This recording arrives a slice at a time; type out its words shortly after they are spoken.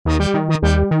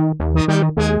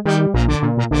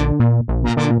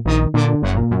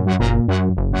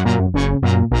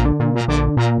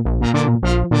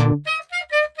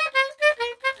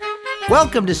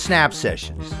Welcome to Snap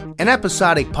Sessions, an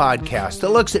episodic podcast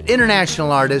that looks at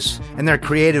international artists and their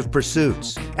creative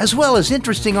pursuits, as well as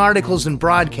interesting articles and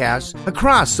broadcasts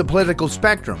across the political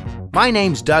spectrum. My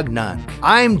name's Doug Nunn.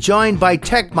 I'm joined by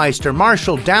Techmeister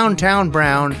Marshall Downtown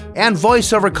Brown and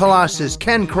voiceover colossus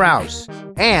Ken Krause,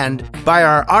 and by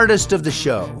our artist of the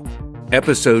show.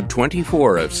 Episode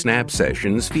 24 of Snap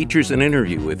Sessions features an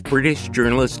interview with British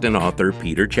journalist and author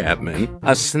Peter Chapman,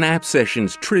 a Snap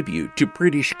Sessions tribute to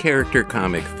British character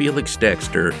comic Felix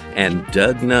Dexter, and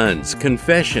Doug Nunn's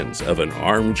Confessions of an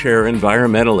Armchair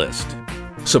Environmentalist.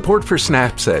 Support for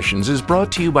Snap Sessions is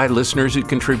brought to you by listeners who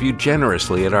contribute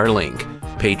generously at our link,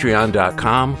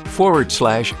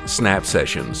 patreon.com/Snap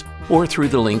Sessions, or through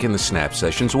the link in the Snap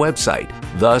Sessions website,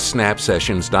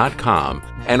 thesnapsessions.com,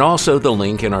 and also the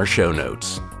link in our show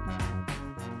notes.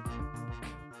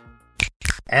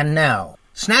 And now,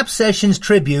 Snap Sessions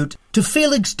tribute to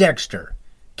Felix Dexter,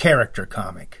 character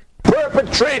comic.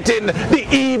 Perpetrating the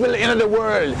evil in the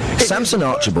world. Samson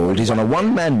Archibald is on a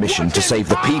one-man mission to save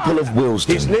the people of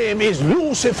Willesden. His name is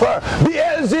Lucifer,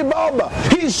 Beelzebub.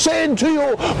 He's saying to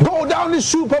you, go down the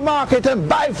supermarket and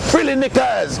buy frilly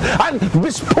knickers and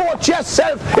besport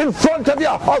yourself in front of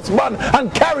your husband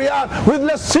and carry on with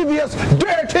lascivious,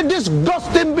 dirty,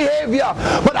 disgusting behavior.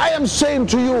 But I am saying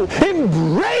to you,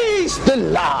 embrace the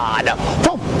Lord.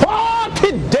 For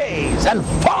 40 days and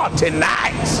 40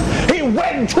 nights, he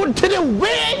went into the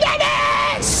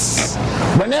wilderness.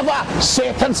 Whenever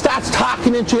Satan starts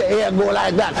talking into your ear and go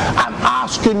like that, I'm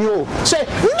asking you, say,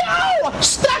 no,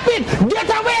 stop it, get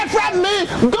away from me,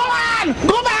 go on,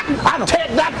 go back, and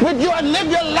take that with you and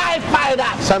live your life by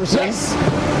that. Samson? Yes.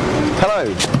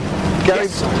 Hello.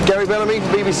 Gary Bellamy,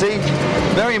 BBC.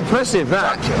 Very impressive,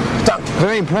 that. Thank you.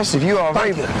 Very impressive. You are a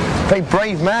very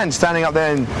brave man standing up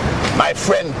there and... My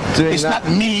friend, it's not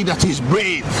me that is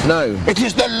brave. No. It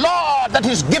is the Lord that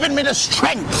has given me the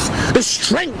strength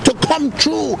to come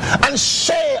through and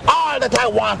say all that I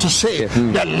want to say.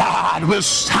 The Lord will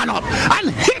stand up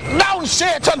and hit down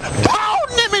Satan,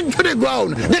 pound him into the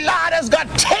ground. The Lord has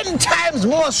got 10 times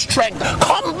more strength.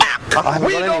 Come back.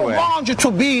 We don't want you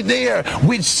to be there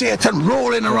with Satan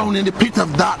rolling around in the pit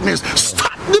of darkness.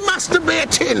 Stop the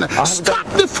masturbating. Stop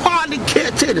the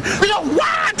fornicating. We don't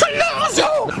want to lose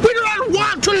you. We don't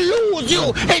want to lose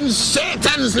you in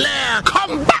Satan's lair.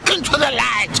 Come back into the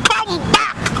light. Come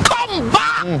back. Come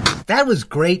back. That was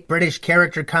great British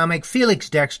character comic Felix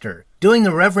Dexter doing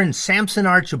the Reverend Samson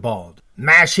Archibald,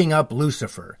 mashing up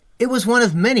Lucifer. It was one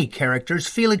of many characters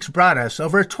Felix brought us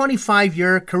over a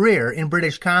 25-year career in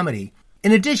British comedy.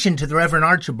 In addition to the Reverend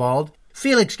Archibald,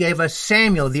 Felix gave us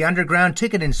Samuel, the underground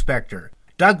ticket inspector,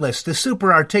 Douglas, the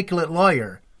super-articulate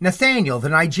lawyer, Nathaniel, the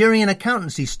Nigerian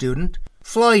accountancy student,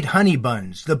 Floyd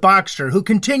Honeybuns, the boxer who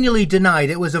continually denied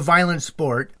it was a violent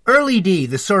sport, Early D,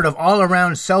 the sort of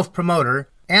all-around self-promoter,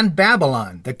 and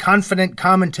Babylon, the confident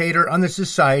commentator on the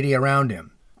society around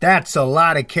him. That's a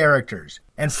lot of characters,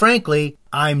 and frankly,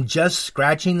 I'm just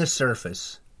scratching the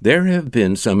surface. There have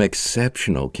been some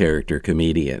exceptional character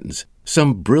comedians.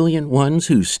 Some brilliant ones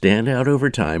who stand out over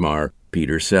time are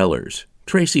Peter Sellers,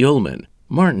 Tracy Ullman,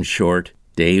 Martin Short,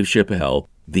 Dave Chappelle,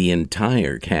 the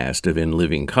entire cast of In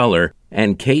Living Color,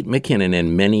 and Kate McKinnon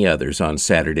and many others on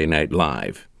Saturday Night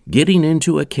Live. Getting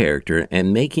into a character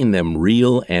and making them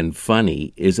real and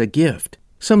funny is a gift,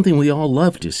 something we all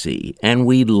love to see, and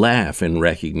we laugh in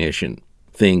recognition.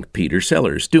 Think Peter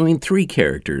Sellers doing 3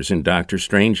 characters in Dr.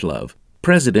 Strangelove,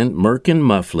 President Merkin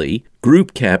Muffley,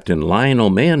 Group Captain Lionel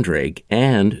Mandrake,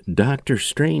 and Dr.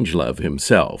 Strangelove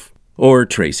himself. Or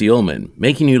Tracy Ullman,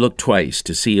 making you look twice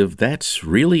to see if that's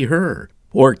really her.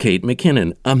 Or Kate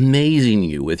McKinnon, amazing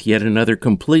you with yet another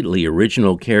completely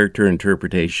original character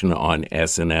interpretation on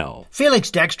SNL. Felix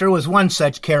Dexter was one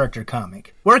such character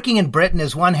comic. Working in Britain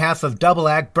as one half of double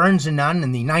act Burns and Nunn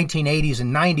in the 1980s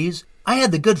and 90s, I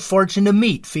had the good fortune to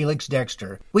meet Felix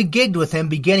Dexter. We gigged with him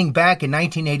beginning back in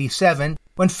 1987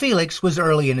 when Felix was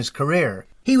early in his career.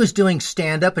 He was doing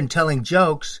stand-up and telling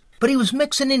jokes, but he was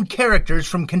mixing in characters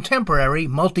from contemporary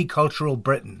multicultural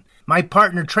Britain. My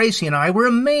partner Tracy and I were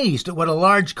amazed at what a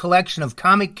large collection of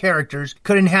comic characters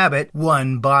could inhabit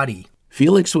one body.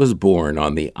 Felix was born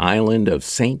on the island of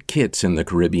St. Kitts in the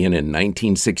Caribbean in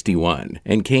 1961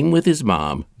 and came with his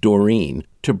mom, Doreen,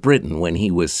 to Britain when he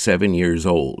was 7 years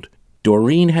old.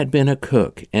 Doreen had been a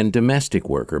cook and domestic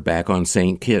worker back on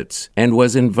St. Kitts and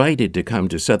was invited to come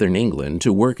to southern England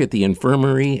to work at the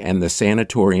infirmary and the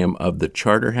sanatorium of the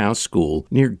Charterhouse School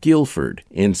near Guildford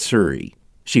in Surrey.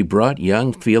 She brought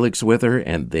young Felix with her,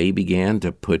 and they began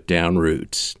to put down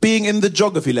roots. Being in the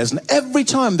geography lesson, every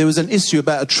time there was an issue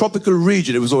about a tropical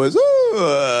region, it was always,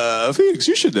 Felix,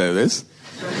 you should know this.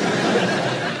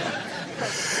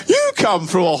 come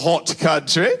from a hot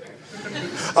country.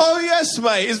 Oh, yes,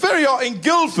 mate. It's very hot in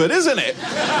Guildford, isn't it?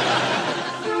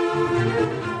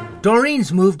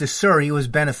 Doreen's move to Surrey was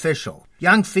beneficial.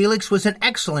 Young Felix was an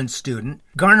excellent student,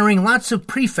 garnering lots of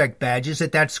prefect badges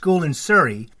at that school in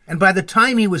Surrey, and by the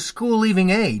time he was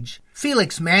school-leaving age,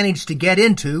 Felix managed to get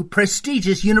into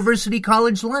prestigious University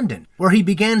College London, where he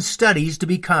began studies to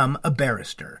become a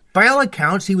barrister. By all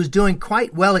accounts, he was doing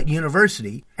quite well at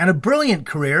university, and a brilliant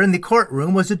career in the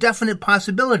courtroom was a definite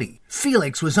possibility.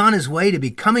 Felix was on his way to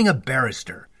becoming a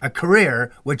barrister, a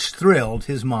career which thrilled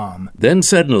his mom. Then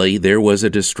suddenly there was a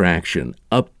distraction,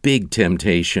 a big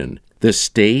temptation. The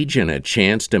stage and a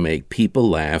chance to make people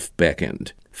laugh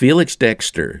beckoned. Felix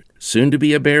Dexter, soon to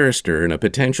be a barrister and a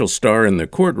potential star in the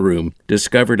courtroom,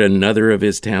 discovered another of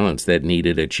his talents that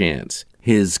needed a chance,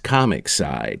 his comic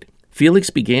side. Felix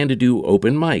began to do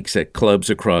open mics at clubs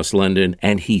across London,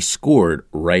 and he scored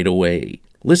right away.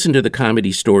 Listen to the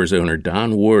Comedy Store's owner,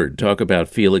 Don Ward, talk about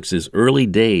Felix's early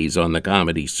days on the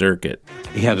comedy circuit.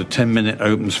 He had a 10-minute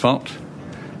open spot,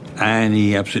 and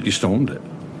he absolutely stormed it.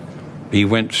 He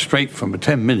went straight from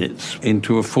 10 minutes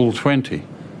into a full 20.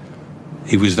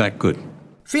 He was that good.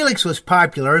 Felix was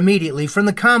popular immediately from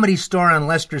the Comedy Store on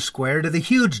Leicester Square to the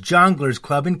huge Jongleurs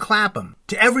Club in Clapham,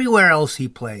 to everywhere else he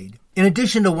played. In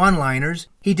addition to one-liners,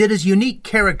 he did his unique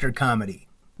character comedy,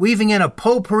 weaving in a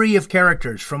potpourri of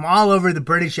characters from all over the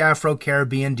British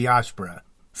Afro-Caribbean diaspora.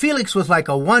 Felix was like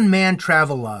a one-man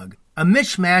travelogue, a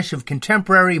mishmash of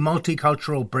contemporary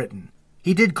multicultural Britain.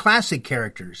 He did classic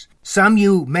characters, some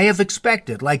you may have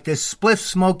expected, like this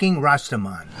spliff-smoking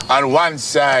Rastaman. On one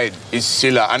side is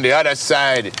Silla, on the other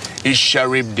side is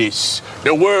Charybdis,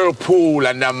 the whirlpool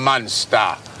and the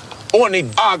monster. Only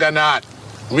Argonaut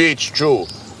reached through.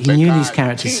 He knew these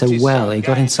characters so well, he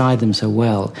got inside them so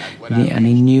well, and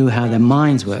he knew how their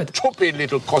minds worked. Stupid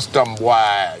little custom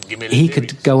boy. He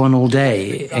could go on all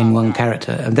day in one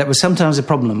character, and that was sometimes a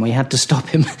problem. We had to stop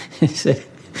him.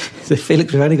 So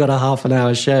Felix, we've only got a half an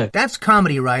hour show. That's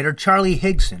comedy writer Charlie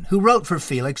Higson, who wrote for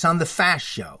Felix on The Fast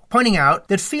Show, pointing out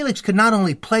that Felix could not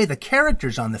only play the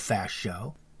characters on The Fast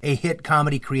Show, a hit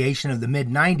comedy creation of the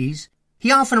mid-90s,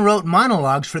 he often wrote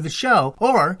monologues for the show,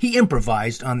 or he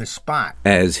improvised on the spot.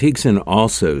 As Higson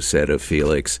also said of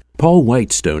Felix, Paul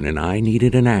Whitestone and I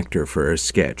needed an actor for a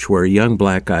sketch where a young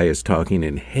black guy is talking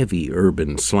in heavy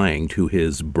urban slang to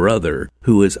his brother,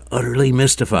 who is utterly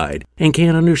mystified and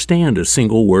can't understand a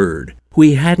single word.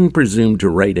 We hadn't presumed to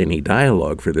write any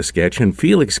dialogue for the sketch, and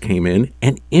Felix came in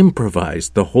and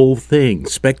improvised the whole thing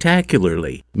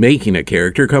spectacularly. Making a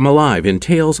character come alive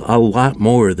entails a lot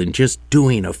more than just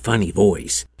doing a funny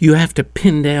voice. You have to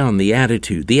pin down the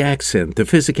attitude, the accent, the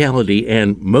physicality,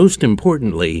 and, most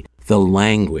importantly, the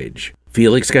language.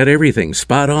 Felix got everything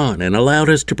spot on and allowed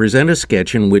us to present a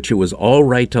sketch in which it was all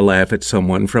right to laugh at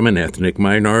someone from an ethnic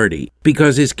minority,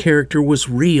 because his character was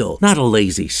real, not a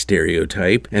lazy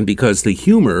stereotype, and because the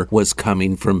humor was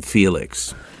coming from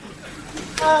Felix.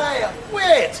 Hey,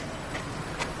 wait!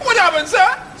 What happened,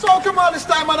 sir? So come on this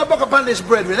time on a buck up on this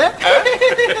bread, eh?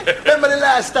 Remember the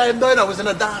last time, though, I was in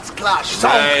a dance clash,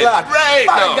 song clash. Right,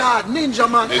 by no. God, Ninja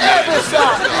Man, every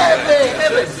song,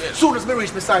 every. Soon as we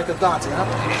reach beside the dance, you know?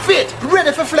 Fit,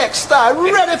 ready for flex, style,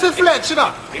 ready for flex, you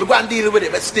know? We're going to deal with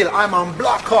it, but still, I'm on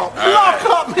block up,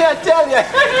 me I tell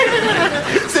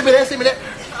you. See me there.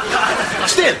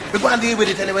 Still, we're going to deal with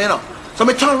it anyway, you know? So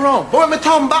me turn around, but when me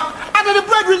turn back, I got the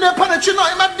brethren there upon it, you know,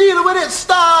 I'm dealing with it,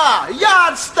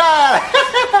 yard style.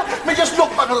 Me just look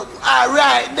back and look, all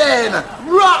right then,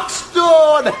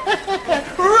 Rockstone.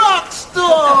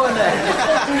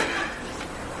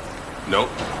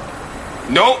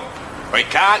 No, we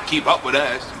can't keep up with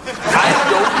us. I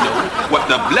don't know what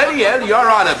the bloody hell you're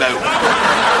on about.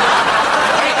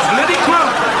 It's bloody crumb.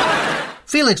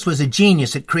 Felix was a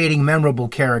genius at creating memorable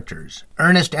characters.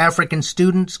 Earnest African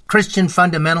students, Christian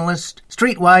fundamentalists,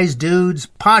 streetwise dudes,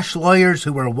 posh lawyers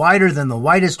who were whiter than the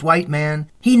whitest white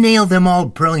man. He nailed them all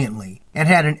brilliantly and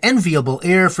had an enviable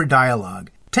ear for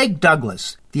dialogue. Take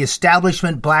Douglas, the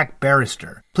establishment black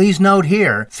barrister. Please note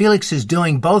here, Felix is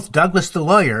doing both Douglas the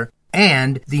lawyer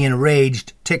and the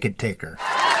enraged ticket taker.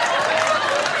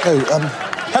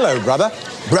 Hello, brother.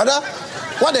 Brother?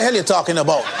 What the hell are you talking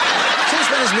about? Since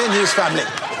when is me and his family?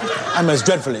 I'm most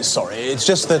dreadfully sorry. It's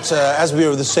just that as we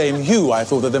are of the same hue, I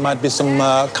thought that there might be some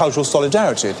cultural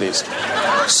solidarity at least.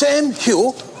 Same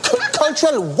hue?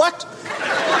 Cultural what?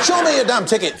 Show me your damn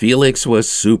ticket. Felix was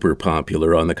super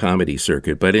popular on the comedy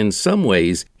circuit, but in some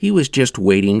ways, he was just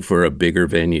waiting for a bigger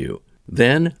venue.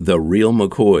 Then The Real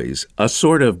McCoys, a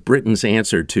sort of Britain's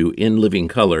answer to In Living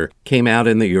Color, came out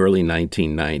in the early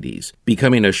 1990s,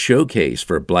 becoming a showcase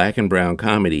for black and brown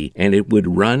comedy, and it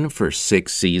would run for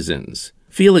 6 seasons.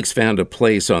 Felix found a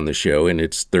place on the show in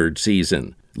its 3rd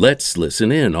season. Let's listen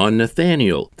in on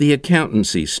Nathaniel, the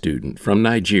accountancy student from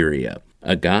Nigeria,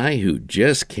 a guy who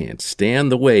just can't stand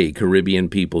the way Caribbean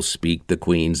people speak the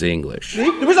Queen's English. The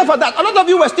reason for that, a lot of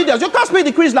you West Indians, you can't speak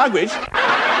the Queen's language.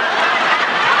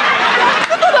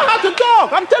 You don't know how to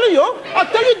talk, I'm telling you. I'll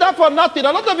tell you that for nothing.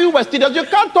 A lot of you West Indians, you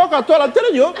can't talk at all, I'm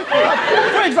telling you.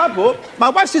 For example, my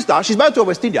wife's sister, she's married to a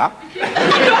West Indian.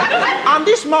 And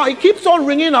this man, he keeps on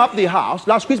ringing up the house,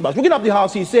 last Christmas, ringing up the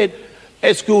house, he said,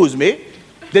 "Excuse me,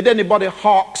 did anybody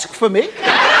ask for me?"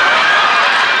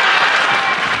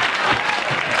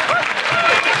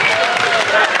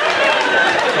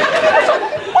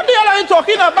 What the hell are you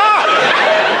talking about?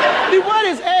 The word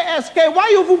is ASK. Why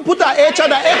you even put an H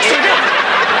and an X in it?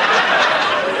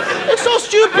 It's so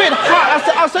stupid.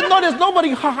 I said, no, there's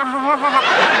nobody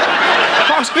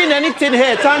asking anything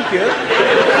here. Thank you.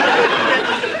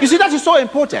 You see, that is so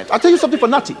important. I'll tell you something for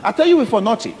naughty. I'll tell you for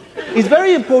naughty. It's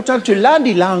very important to learn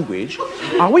the language.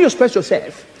 And when you express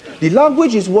yourself, the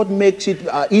language is what makes it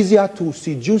easier to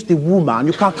seduce the woman.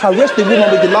 You can caress the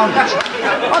woman with the language.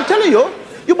 I'm telling you,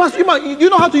 you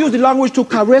know how to use the language to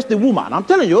caress the woman. I'm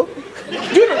telling you. Do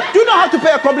you know how to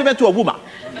pay a compliment to a woman?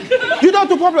 Do you know how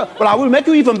to compliment? Well, I will make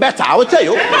you even better. I will tell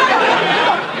you.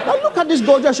 Now look at this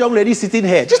gorgeous young lady sitting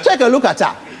here. Just take a look at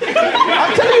her.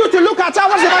 I'm telling you to look at her.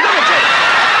 What's the matter with you?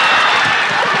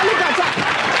 Look at her.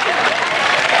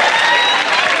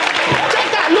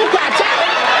 Take a look at her.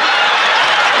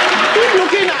 Keep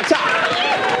looking at her.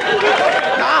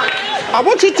 Now, I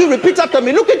want you to repeat after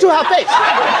me. Look into her face.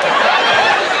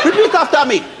 Repeat after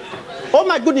me. Oh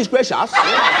my goodness gracious.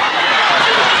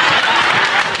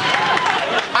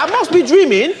 I must be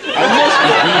dreaming.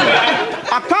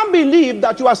 I can't believe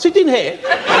that you are sitting here.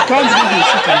 I can't believe you're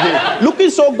sitting here. Looking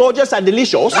so gorgeous and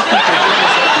delicious.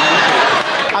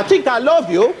 I think I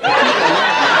love you.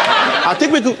 I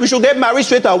think we should get married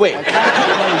straight away.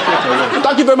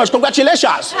 Thank you very much.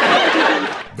 Congratulations.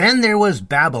 Then there was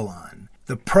Babylon,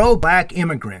 the pro-black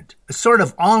immigrant, a sort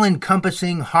of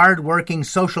all-encompassing, hard-working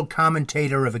social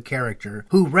commentator of a character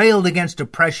who railed against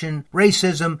oppression,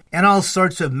 racism, and all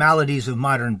sorts of maladies of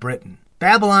modern Britain.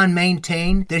 Babylon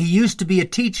maintained that he used to be a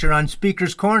teacher on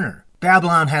Speaker's Corner.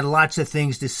 Babylon had lots of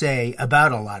things to say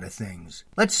about a lot of things.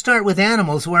 Let's start with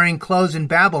animals wearing clothes in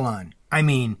Babylon. I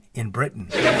mean, in Britain.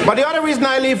 But the other reason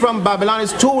I leave from Babylon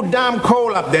is too damn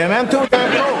cold up there, man. Too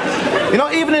damn cold. You know,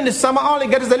 even in the summer, all you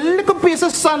get is a little piece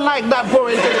of sun like that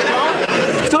pouring into the clothes.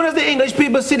 As soon as the English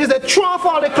people see this, they throw off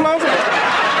all the clothes.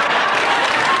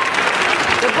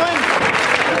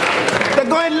 They're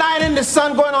going lying in the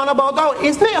sun, going on about, oh,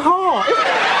 isn't it hot?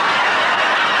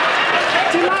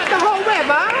 Do you like the hot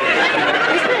weather?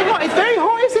 Isn't it hot? It's very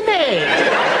hot, isn't it?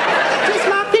 Just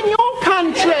like in your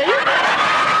country.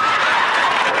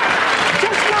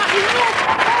 Just like in your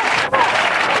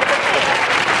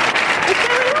It's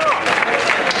very hot.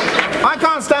 I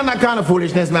can't stand that kind of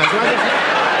foolishness, man. So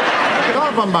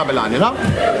I all from Babylon, you know?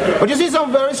 But you see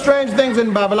some very strange things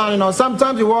in Babylon, you know.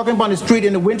 Sometimes you're walking on the street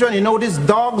in the winter and you notice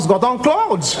dogs got on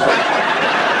clothes.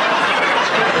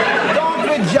 Dogs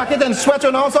with jacket and sweater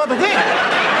and all sorts of things.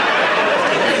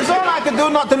 It's all I could do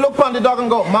not to look upon the dog and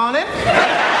go, morning.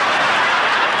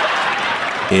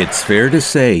 It's fair to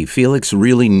say Felix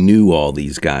really knew all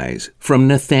these guys, from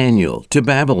Nathaniel to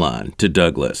Babylon to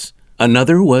Douglas.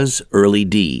 Another was Early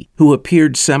D, who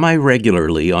appeared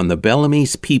semi-regularly on the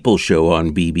Bellamy's People Show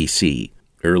on BBC.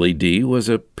 Early D was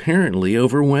apparently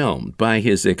overwhelmed by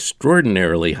his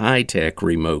extraordinarily high-tech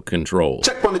remote control.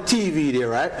 Check on the TV there,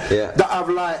 right? Yeah. That have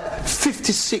like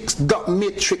 56 dot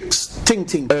matrix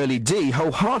ting. Early D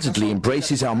wholeheartedly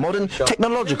embraces our modern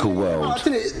technological world. I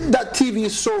tell you, that TV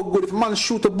is so good. If a man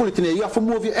shoot a bullet in there, you have to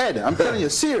move your head. I'm telling you,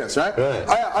 serious, right?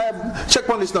 I have check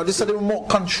on this now. This is the remote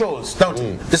controls, don't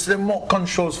you? This is the remote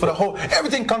controls for the whole.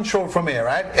 Everything controlled from here,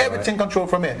 right? Everything controlled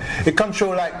from here. It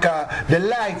control like the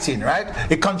lighting, right?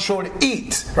 It control the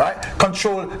heat, right?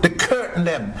 Control the curtain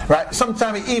them, right?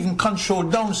 Sometimes it even control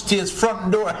downstairs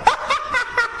front door.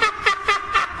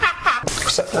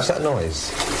 What's that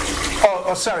noise?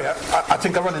 Oh, sorry. I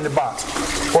think I run in the bath.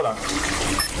 Hold on.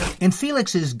 In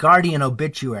Felix's Guardian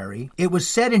obituary, it was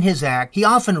said in his act he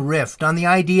often riffed on the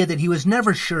idea that he was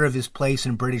never sure of his place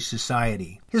in British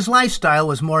society. His lifestyle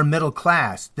was more middle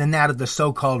class than that of the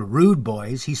so-called rude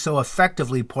boys he so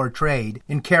effectively portrayed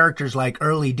in characters like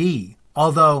Early D.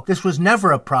 although this was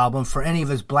never a problem for any of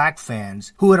his black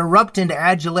fans, who would erupt into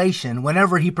adulation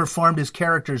whenever he performed his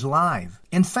characters live.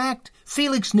 In fact,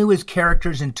 Felix knew his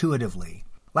characters intuitively.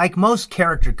 Like most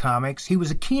character comics, he was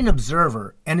a keen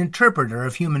observer and interpreter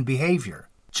of human behavior.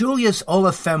 Julius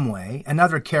Olafemwe,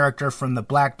 another character from the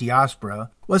black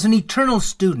diaspora, was an eternal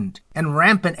student and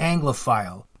rampant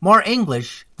Anglophile, more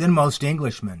English than most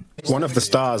Englishmen. One of the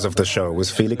stars of the show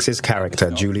was Felix's character,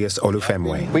 Julius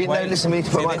Olufemwe. Listen, we need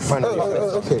to put a microphone on.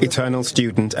 Okay. Eternal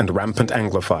student and rampant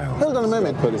Anglophile. Hold on a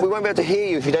moment, please. We won't be able to hear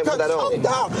you if you don't put that on.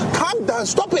 Calm down,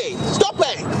 stop it!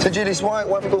 So, Julius, why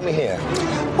have you brought me here?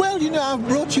 Well, I've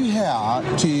brought you here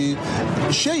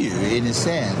to show you, in a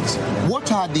sense,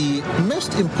 what are the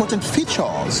most important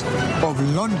features of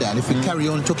London if we carry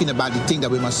on talking about the thing that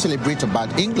we must celebrate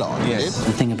about England. Yes.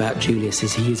 The thing about Julius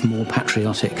is he is more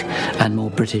patriotic and more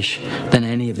British than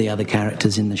any of the other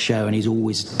characters in the show, and he's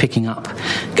always picking up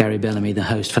Gary Bellamy, the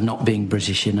host, for not being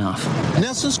British enough.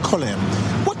 Nelson's column,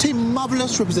 what a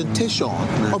marvellous representation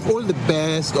of all the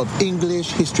best of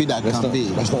English history that can be.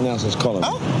 That's not Nelson's column.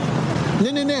 Huh?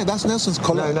 No, that's Nelson's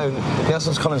column. No,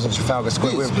 Nelson's column's in Trafalgar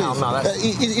Square.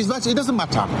 It doesn't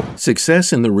matter.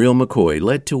 Success in The Real McCoy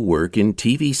led to work in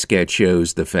TV sketch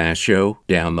shows The Fast Show,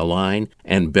 Down the Line,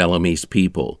 and Bellamy's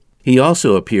People. He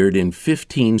also appeared in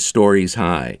 15 Stories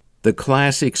High, the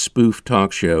classic spoof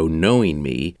talk show Knowing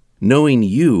Me, Knowing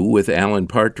You with Alan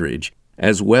Partridge,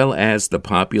 as well as the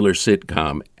popular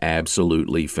sitcom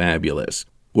Absolutely Fabulous,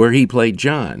 where he played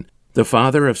John, the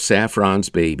father of Saffron's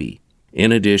baby.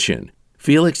 In addition,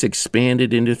 Felix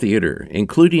expanded into theater,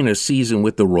 including a season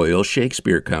with the Royal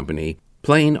Shakespeare Company,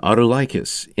 playing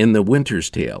Autolycus in The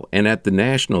Winter's Tale and at the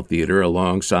National Theatre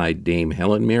alongside Dame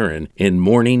Helen Mirren in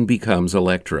Morning Becomes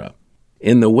Electra.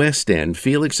 In the West End,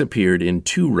 Felix appeared in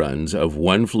 2 runs of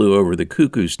One Flew Over the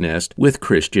Cuckoo's Nest with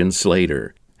Christian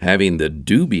Slater, having the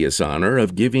dubious honor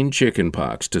of giving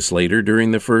chickenpox to Slater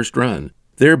during the first run,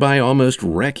 thereby almost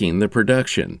wrecking the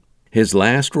production. His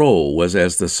last role was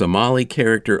as the Somali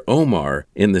character Omar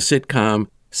in the sitcom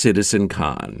Citizen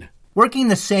Khan. Working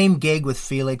the same gig with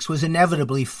Felix was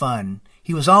inevitably fun.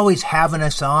 He was always having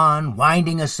us on,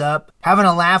 winding us up, having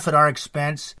a laugh at our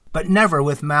expense, but never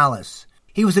with malice.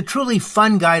 He was a truly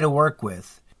fun guy to work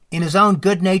with. In his own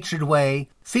good-natured way,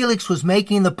 Felix was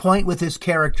making the point with his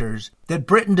characters that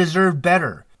Britain deserved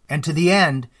better, and to the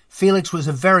end, Felix was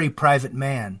a very private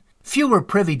man. Few were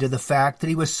privy to the fact that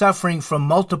he was suffering from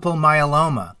multiple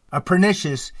myeloma, a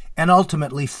pernicious and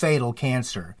ultimately fatal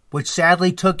cancer, which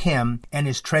sadly took him and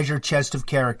his treasure chest of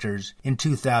characters in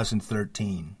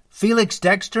 2013. Felix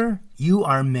Dexter, you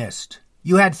are missed.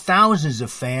 You had thousands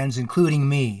of fans, including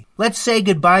me. Let's say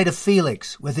goodbye to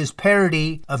Felix with his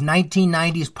parody of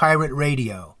 1990s pirate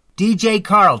radio. DJ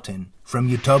Carlton from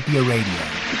Utopia Radio.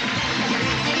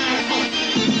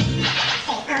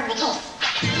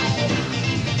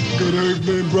 Good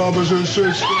evening, brothers and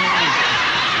sisters.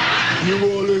 You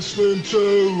are listening to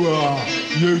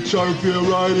Utopia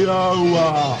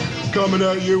Radio, coming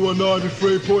at you on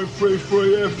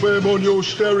 93.33 FM on your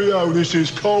stereo. This is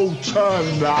Colton,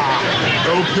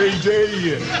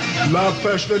 LPD, Love,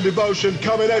 Passion and Devotion,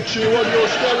 coming at you on your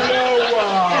stereo.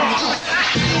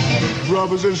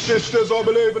 Brothers and sisters, I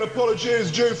believe an apology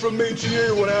is due from me to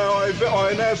you. When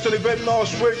I announced an event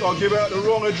last week, I give out the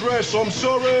wrong address. I'm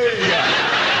sorry.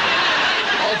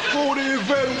 I thought the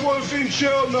event was in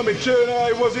Cheltenham, it turned out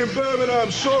it was in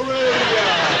Birmingham, sorry.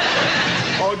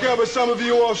 I gather some of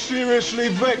you are seriously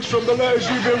vexed from the letters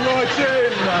you've been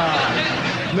writing.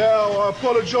 Now, I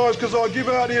apologise because I give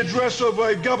out the address of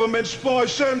a government spy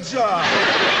centre.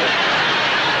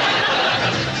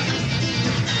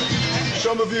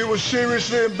 Some of you were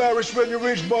seriously embarrassed when you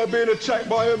reached by being attacked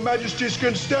by Her Majesty's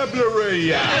Constabulary.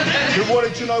 You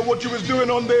wanted to know what you was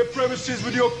doing on their premises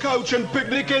with your coach and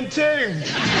picnic and ting.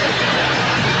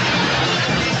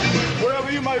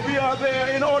 Wherever you may be out there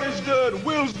in Oddisden,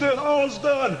 Willesden,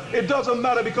 Alsden, it doesn't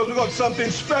matter because we've got something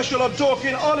special. I'm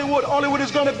talking Hollywood. Hollywood is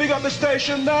going to big up the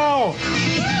station now.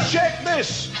 Check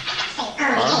this.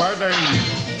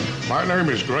 My name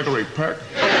is Gregory Peck.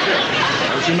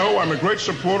 As you know, I'm a great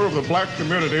supporter of the black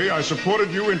community. I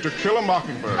supported you in To Kill a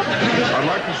Mockingbird. I'd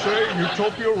like to say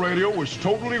Utopia Radio was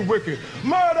totally wicked.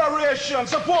 Murderation!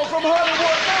 Support from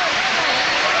Hollywood!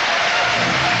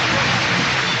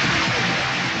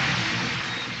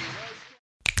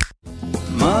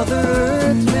 Mother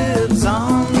Earth lives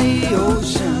on the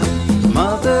ocean.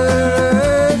 Mother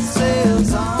Earth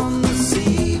sails on the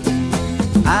sea.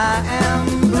 I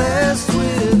am blessed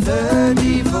with her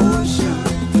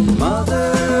devotion.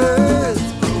 Mother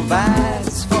Earth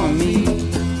provides for me.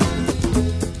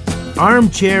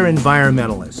 Armchair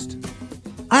environmentalist.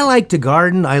 I like to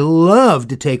garden, I love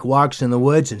to take walks in the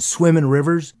woods and swim in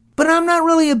rivers, but I'm not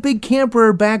really a big camper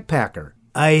or backpacker.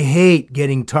 I hate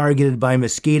getting targeted by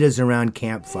mosquitoes around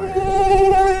campfires.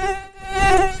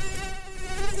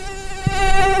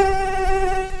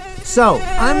 So,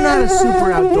 I'm not a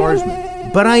super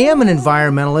outdoorsman, but I am an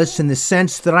environmentalist in the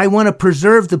sense that I want to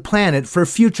preserve the planet for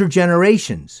future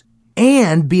generations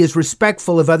and be as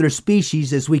respectful of other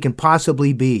species as we can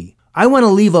possibly be. I want to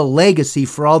leave a legacy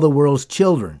for all the world's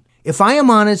children. If I am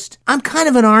honest, I'm kind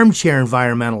of an armchair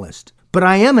environmentalist, but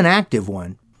I am an active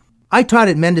one. I taught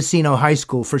at Mendocino High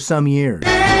School for some years.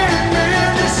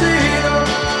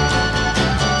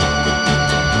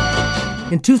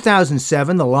 In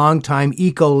 2007, the longtime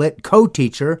Eco-Lit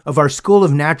co-teacher of our School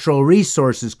of Natural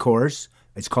Resources course,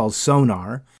 it's called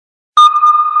Sonar,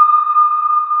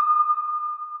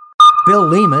 Bill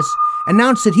Lemus,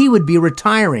 announced that he would be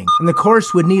retiring and the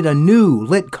course would need a new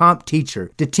Lit Comp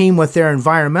teacher to team with their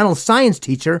environmental science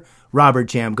teacher, Robert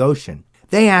Jamgoshen.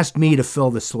 They asked me to fill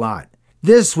the slot.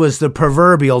 This was the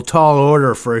proverbial tall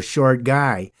order for a short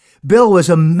guy. Bill was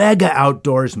a mega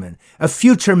outdoorsman, a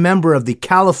future member of the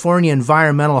California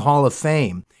Environmental Hall of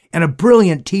Fame, and a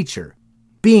brilliant teacher.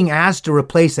 Being asked to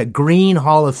replace a green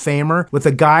Hall of Famer with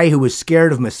a guy who was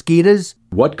scared of mosquitoes?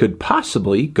 What could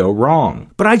possibly go wrong?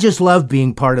 But I just loved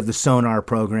being part of the Sonar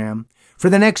program.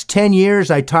 For the next 10 years,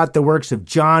 I taught the works of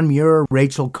John Muir,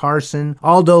 Rachel Carson,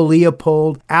 Aldo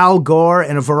Leopold, Al Gore,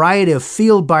 and a variety of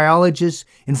field biologists,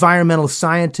 environmental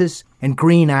scientists, and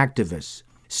green activists.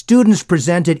 Students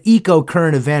presented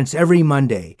eco-current events every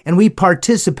Monday, and we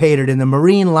participated in the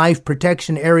Marine Life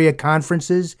Protection Area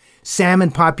conferences,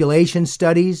 salmon population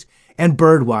studies, and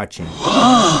bird watching.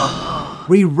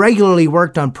 We regularly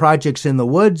worked on projects in the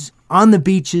woods, on the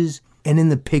beaches, and in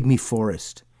the pygmy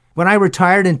forest. When I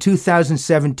retired in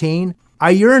 2017,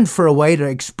 I yearned for a way to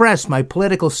express my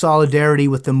political solidarity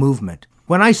with the movement.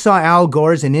 When I saw Al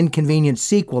Gore's An Inconvenient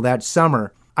Sequel that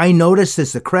summer, I noticed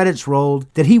as the credits rolled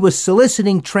that he was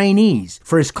soliciting trainees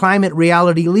for his climate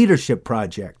reality leadership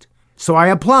project. So I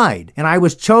applied, and I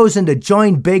was chosen to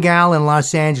join Big Al in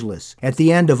Los Angeles at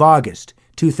the end of August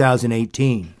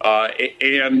 2018.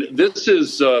 And this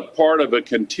is part of a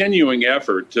continuing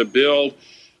effort to build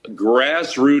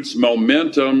grassroots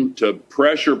momentum to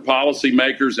pressure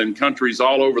policymakers in countries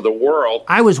all over the world.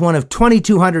 I was one of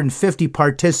 2,250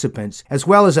 participants, as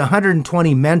well as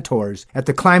 120 mentors at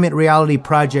the Climate Reality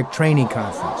Project Training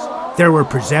Conference. There were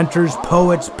presenters,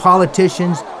 poets,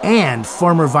 politicians, and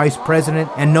former Vice President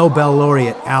and Nobel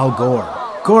laureate Al Gore.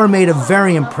 Gore made a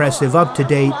very impressive,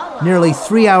 up-to-date, nearly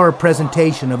 3-hour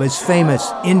presentation of his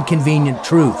famous Inconvenient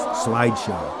Truth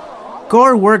slideshow.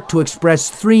 Gore worked to express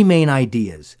 3 main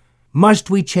ideas. Must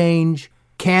we change?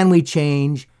 Can we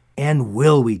change? And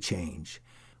will we change?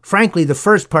 Frankly, the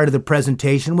first part of the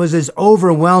presentation was as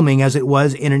overwhelming as it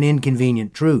was in An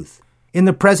Inconvenient Truth. In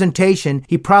the presentation,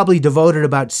 he probably devoted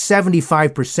about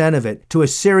 75% of it to a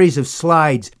series of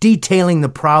slides detailing the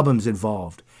problems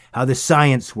involved, how the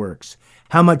science works,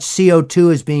 how much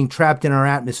CO2 is being trapped in our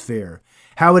atmosphere,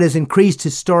 how it has increased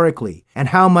historically, and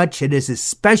how much it has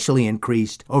especially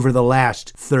increased over the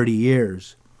last 30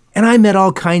 years. And I met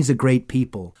all kinds of great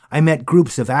people. I met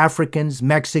groups of Africans,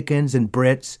 Mexicans, and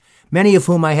Brits, many of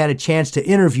whom I had a chance to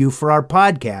interview for our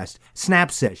podcast,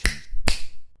 Snap Sessions.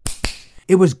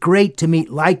 It was great to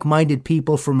meet like-minded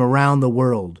people from around the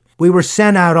world. We were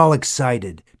sent out all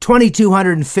excited,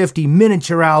 2,250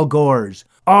 miniature Al Gores,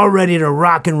 all ready to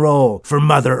rock and roll for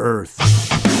Mother Earth.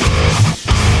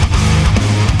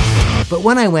 But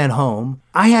when I went home,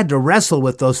 I had to wrestle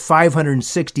with those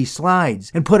 560 slides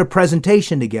and put a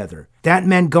presentation together. That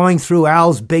meant going through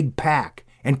Al's big pack,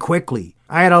 and quickly.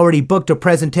 I had already booked a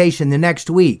presentation the next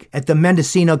week at the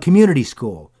Mendocino Community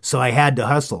School, so I had to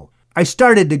hustle. I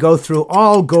started to go through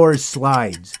all Gore's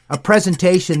slides, a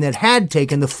presentation that had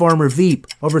taken the former Veep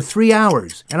over 3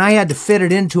 hours, and I had to fit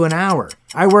it into an hour.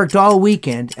 I worked all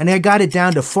weekend, and I got it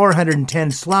down to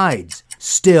 410 slides.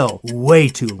 Still way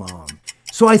too long.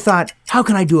 So I thought, how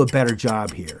can I do a better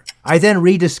job here? I then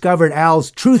rediscovered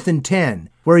Al's Truth in 10,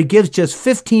 where he gives just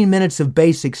 15 minutes of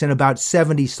basics in about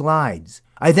 70 slides.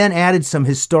 I then added some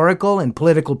historical and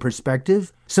political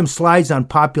perspective, some slides on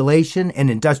population and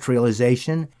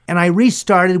industrialization, and I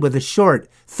restarted with a short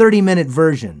 30-minute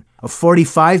version. A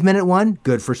 45-minute one,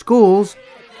 good for schools.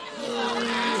 Good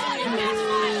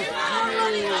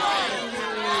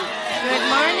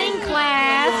morning,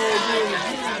 class.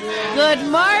 Good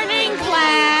morning,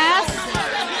 class.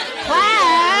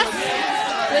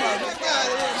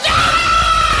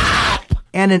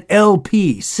 And an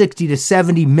LP 60 to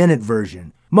 70 minute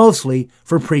version, mostly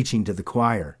for preaching to the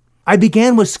choir. I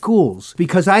began with schools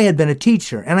because I had been a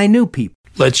teacher and I knew people.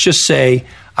 Let's just say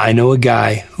I know a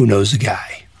guy who knows a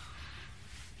guy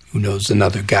who knows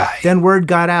another guy. Then word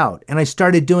got out, and I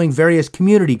started doing various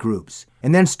community groups,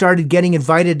 and then started getting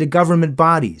invited to government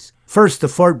bodies. First, the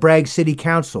Fort Bragg City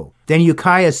Council, then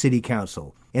Ukiah City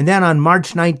Council, and then on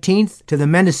March 19th to the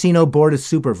Mendocino Board of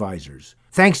Supervisors.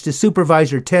 Thanks to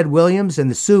Supervisor Ted Williams and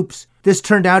the Soups, this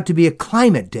turned out to be a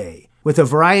climate day with a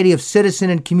variety of citizen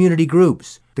and community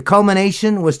groups. The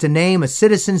culmination was to name a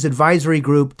citizens advisory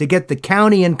group to get the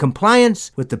county in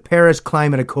compliance with the Paris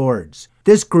Climate Accords.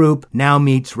 This group now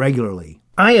meets regularly.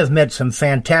 I have met some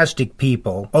fantastic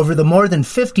people over the more than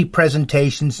 50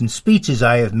 presentations and speeches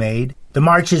I have made, the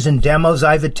marches and demos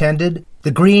I've attended,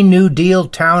 the Green New Deal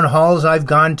town halls I've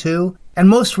gone to, and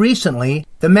most recently,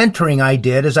 the mentoring I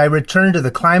did as I returned to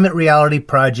the Climate Reality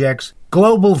Project's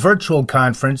global virtual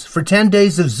conference for 10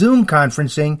 days of Zoom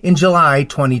conferencing in July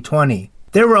 2020.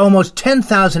 There were almost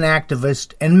 10,000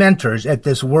 activists and mentors at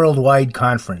this worldwide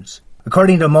conference.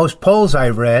 According to most polls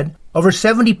I've read, over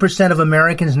 70% of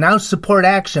Americans now support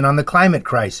action on the climate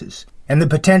crisis, and the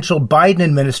potential Biden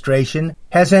administration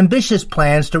has ambitious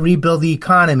plans to rebuild the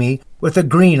economy with a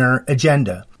greener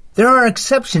agenda. There are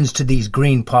exceptions to these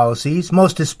green policies,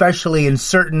 most especially in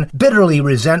certain bitterly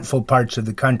resentful parts of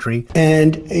the country.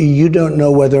 And you don't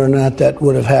know whether or not that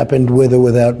would have happened with or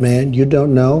without man. You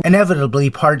don't know. Inevitably,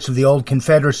 parts of the old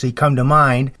Confederacy come to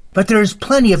mind, but there is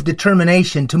plenty of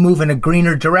determination to move in a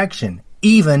greener direction,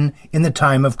 even in the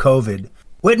time of COVID.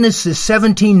 Witness the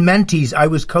 17 mentees I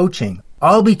was coaching,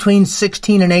 all between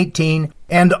 16 and 18,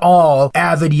 and all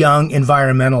avid young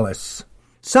environmentalists.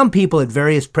 Some people at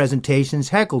various presentations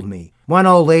heckled me. One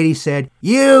old lady said,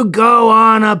 "You go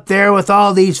on up there with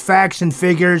all these facts and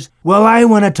figures. Well, I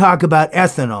want to talk about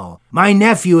ethanol. My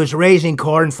nephew is raising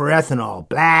corn for ethanol.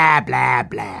 Blah, blah,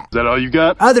 blah." Is that all you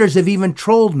got? Others have even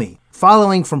trolled me,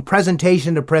 following from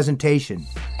presentation to presentation.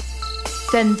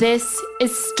 Then this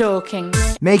is stalking.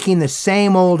 Making the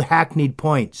same old hackneyed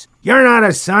points. "You're not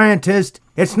a scientist.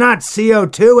 It's not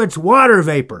CO2, it's water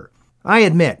vapor." I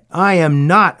admit, I am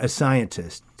not a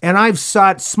scientist, and I've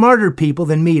sought smarter people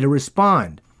than me to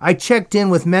respond. I checked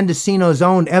in with Mendocino's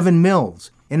own Evan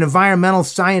Mills, an environmental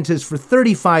scientist for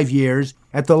 35 years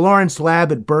at the Lawrence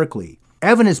Lab at Berkeley.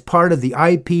 Evan is part of the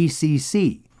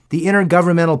IPCC, the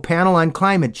Intergovernmental Panel on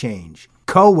Climate Change,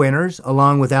 co-winners,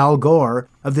 along with Al Gore,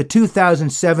 of the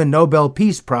 2007 Nobel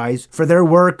Peace Prize for their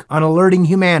work on alerting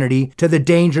humanity to the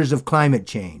dangers of climate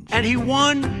change. And he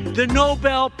won the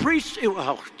Nobel Peace...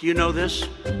 Oh, do you know this?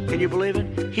 Can you believe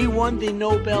it? He won the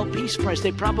Nobel Peace Prize.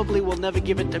 They probably will never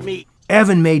give it to me.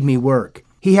 Evan made me work.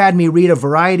 He had me read a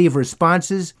variety of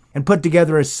responses and put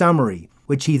together a summary,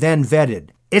 which he then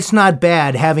vetted. It's not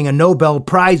bad having a Nobel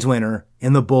Prize winner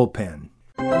in the bullpen.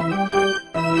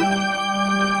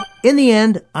 In the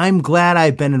end, I'm glad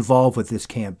I've been involved with this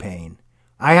campaign.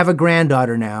 I have a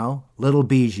granddaughter now, little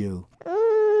Bijou.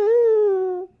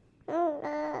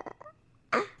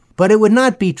 But it would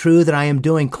not be true that I am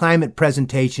doing climate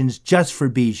presentations just for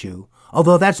Bijou,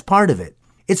 although that's part of it.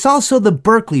 It's also the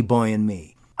Berkeley boy in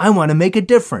me. I want to make a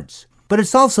difference. But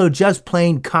it's also just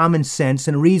plain common sense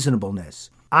and reasonableness.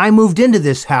 I moved into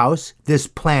this house, this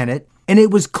planet, and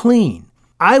it was clean.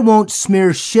 I won't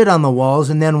smear shit on the walls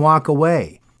and then walk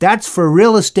away. That's for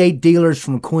real estate dealers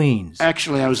from Queens.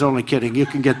 Actually, I was only kidding. You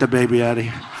can get the baby out of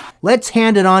here. Let's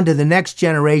hand it on to the next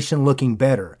generation looking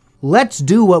better. Let's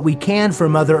do what we can for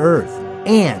Mother Earth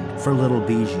and for little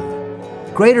Bijou.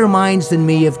 Greater minds than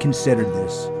me have considered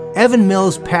this. Evan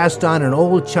Mills passed on an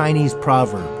old Chinese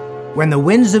proverb. When the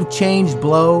winds of change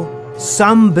blow,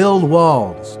 some build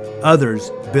walls,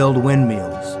 others build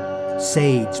windmills.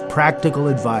 Sage, practical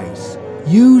advice.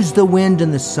 Use the wind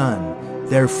and the sun.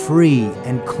 They're free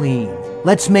and clean.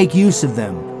 Let's make use of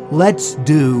them. Let's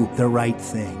do the right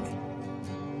thing.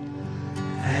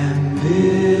 And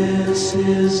this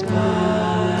is not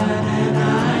an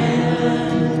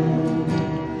island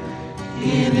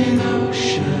in an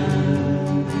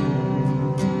ocean.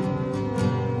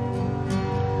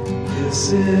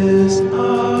 This is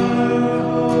our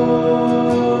home,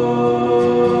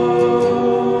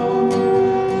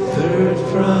 third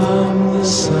from the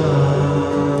sun.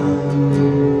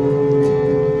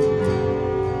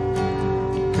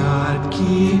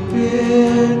 Keep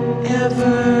it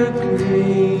evergreen.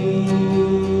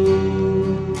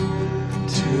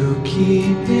 To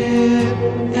keep it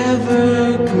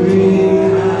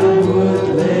evergreen, I would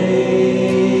lay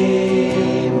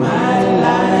my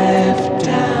life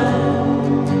down.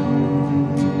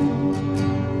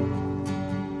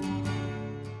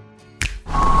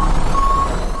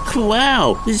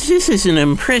 Wow, this is an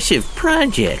impressive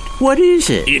project. What is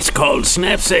it? It's called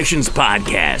Snap Sessions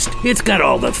Podcast. It's got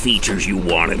all the features you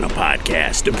want in a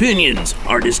podcast. Opinions,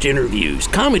 artist interviews,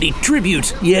 comedy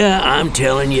tributes. Yeah, I'm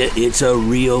telling you, it's a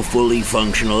real fully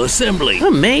functional assembly.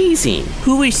 Amazing.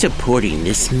 Who is supporting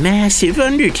this massive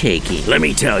undertaking? Let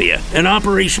me tell you, an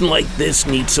operation like this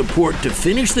needs support to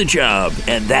finish the job,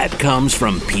 and that comes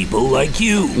from people like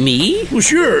you. Me? Well,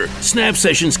 sure. Snap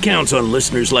Sessions counts on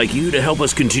listeners like you to help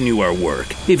us continue our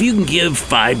work. If you can give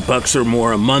 $5 or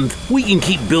more a month, we can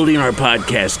keep building our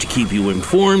podcast to keep you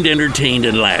informed, entertained,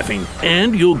 and laughing.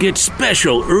 And you'll get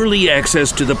special early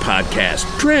access to the podcast,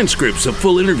 transcripts of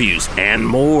full interviews, and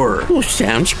more. Well,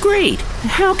 sounds great.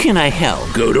 How can I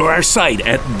help? Go to our site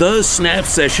at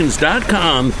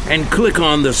thesnapsessions.com and click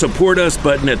on the Support Us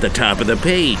button at the top of the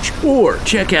page. Or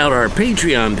check out our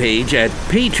Patreon page at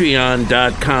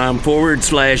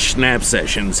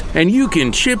patreon.com/snapsessions. And you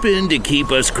can chip in to keep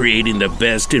us creating the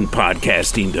best in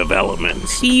podcasting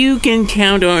developments. You can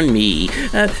count on me.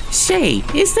 Say,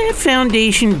 is that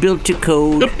foundation built to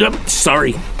code?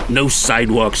 Sorry, no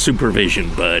sidewalk supervision,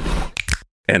 bud.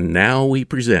 And now we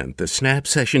present the Snap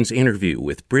Sessions interview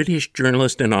with British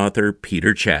journalist and author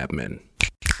Peter Chapman.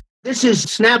 This is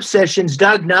Snap Sessions,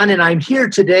 Doug Nunn, and I'm here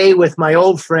today with my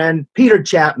old friend, Peter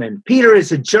Chapman. Peter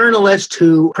is a journalist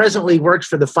who presently works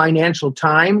for the Financial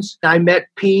Times. I met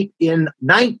Pete in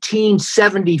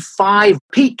 1975.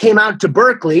 Pete came out to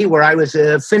Berkeley, where I was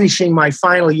finishing my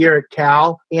final year at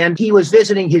Cal, and he was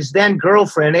visiting his then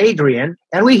girlfriend, Adrian,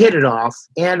 and we hit it off.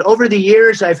 And over the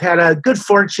years, I've had a good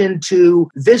fortune to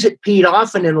visit Pete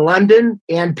often in London,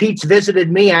 and Pete's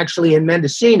visited me actually in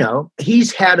Mendocino.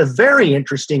 He's had a very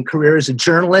interesting career as a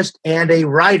journalist and a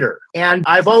writer. And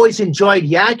I've always enjoyed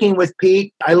yakking with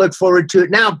Pete. I look forward to it.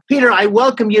 Now, Peter, I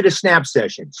welcome you to Snap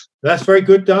Sessions. That's very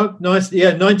good, Doug. Nice.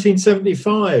 Yeah,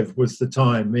 1975 was the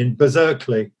time in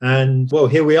Berkeley. And, well,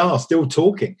 here we are, still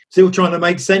talking, still trying to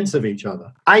make sense of each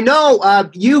other. I know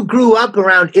you grew up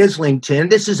around Islington.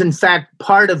 This is, in fact,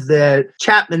 part of the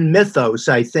Chapman mythos,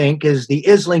 I think, is the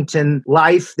Islington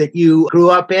life that you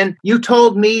grew up in. You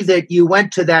told me that you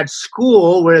went to that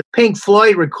school where Pink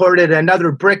Floyd recorded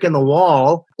Another Brick in the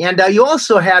Wall. And you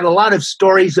also had a lot of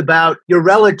stories about your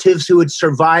relatives who had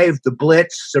survived the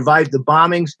Blitz, survived the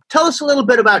bombings. Tell us a little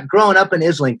bit about growing up in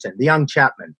Islington, the young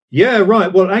Chapman. Yeah,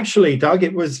 right. Well, actually, Doug,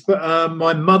 it was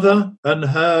my mother and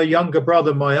her younger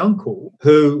brother, my uncle,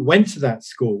 who went to that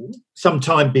school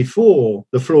sometime before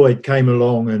the Floyd came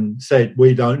along and said,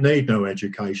 we don't need no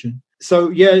education. So,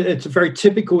 yeah, it's a very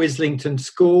typical Islington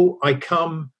school. I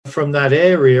come from that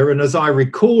area, and as I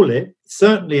recall it,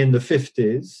 certainly in the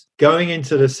 50s, going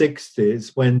into the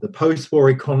 60s, when the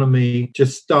post-war economy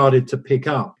just started to pick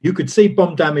up, you could see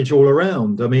bomb damage all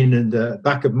around. I mean, in the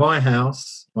back of my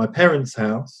house, my parents'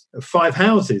 house, 5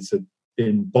 houses had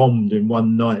been bombed in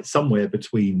one night, somewhere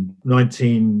between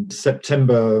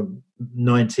September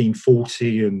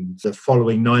 1940 and the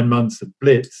following 9 months of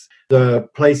Blitz. The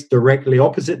place directly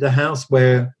opposite the house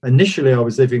where initially I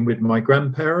was living with my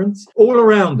grandparents, all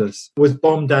around us was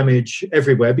bomb damage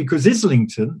everywhere, because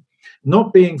Islington,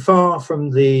 not being far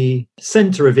from the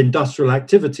centre of industrial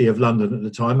activity of London at the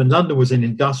time, and London was an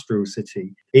industrial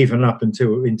city even up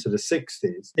until into the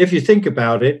 60s. If you think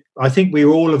about it, I think we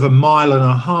were all of 1.5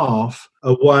 miles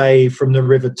away from the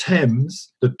River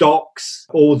Thames, the docks,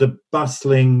 all the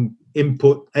bustling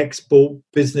import-export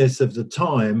business of the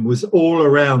time was all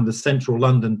around the central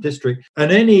London district.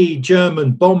 And any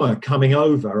German bomber coming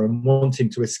over and wanting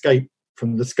to escape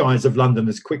from the skies of London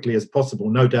as quickly as possible,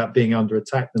 no doubt being under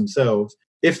attack themselves,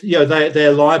 if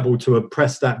they're liable to have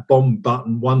pressed that bomb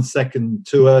button 1 second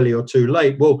too early or too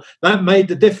late, well, that made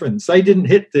the difference. They didn't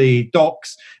hit the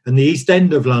docks and the East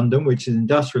End of London, which is an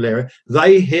industrial area.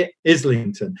 They hit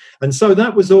Islington. And so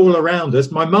that was all around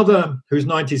us. My mother, who's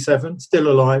 97,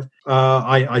 still alive,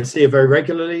 I see her very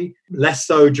regularly, less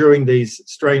so during these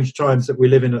strange times that we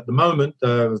live in at the moment,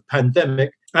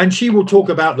 pandemic. And she will talk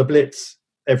about the Blitz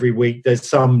every week. There's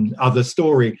some other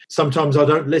story. Sometimes I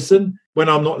don't listen. When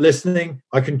I'm not listening,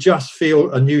 I can just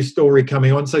feel a new story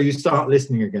coming on. So you start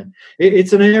listening again.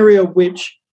 It's an area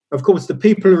which, of course, the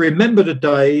people who remember the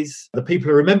days, are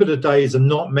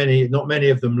not many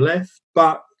of them left,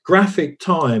 but graphic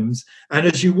times. And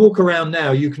as you walk around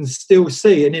now, you can still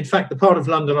see, and in fact, the part of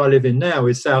London I live in now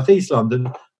is Southeast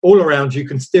London. All around you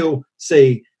can still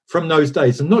see from those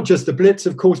days. And not just the Blitz,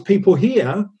 of course, people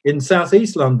here in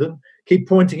Southeast London keep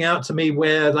pointing out to me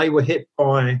where they were hit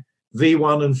by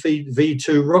V1 and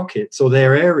V2 rockets, or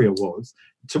their area was,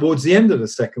 towards the end of the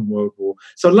Second World War.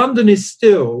 So London is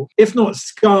still, if not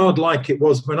scarred like it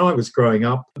was when I was growing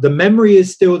up, the memory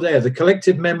is still there. The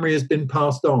collective memory has been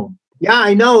passed on. Yeah,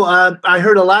 I know. I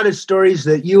heard a lot of stories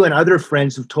that you and other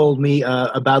friends have told me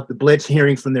about the Blitz,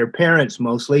 hearing from their parents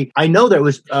mostly. I know that it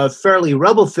was fairly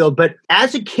rubble-filled, but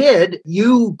as a kid,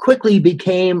 you quickly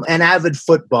became an avid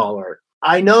footballer.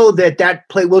 I know that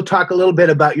we'll talk a little bit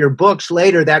about your books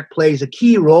later. That plays a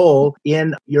key role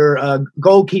in your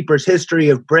goalkeeper's history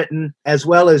of Britain, as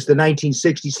well as the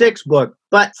 1966 book.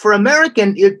 But for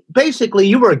American, basically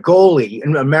you were a goalie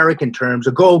in American terms,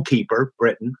 a goalkeeper,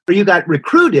 Britain. You got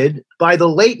recruited by the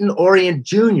Leyton Orient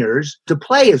Juniors to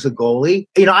play as a goalie.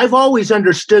 You know, I've always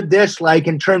understood this, like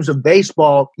in terms of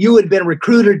baseball, you had been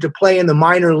recruited to play in the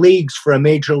minor leagues for a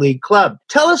major league club.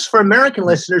 Tell us, for American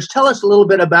listeners, tell us a little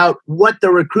bit about what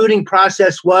the recruiting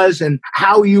process was and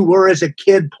how you were as a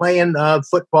kid playing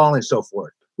football and so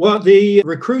forth. Well, the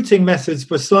recruiting methods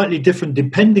were slightly different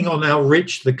depending on how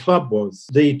rich the club was.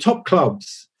 The top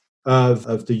clubs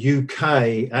of the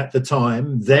UK at the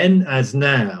time, then as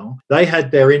now, they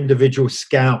had their individual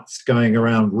scouts going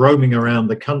around, roaming around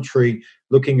the country,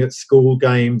 looking at school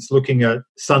games, looking at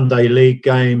Sunday league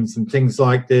games and things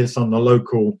like this on the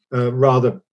local,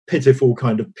 rather pitiful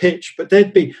kind of pitch. But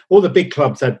there'd be, all the big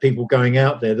clubs had people going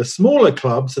out there. The smaller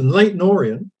clubs, and Leyton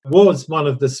Orient was one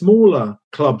of the smaller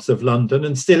clubs of London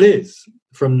and still is,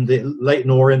 from the Leyton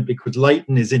Orient, because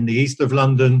Leyton is in the east of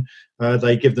London.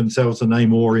 They give themselves the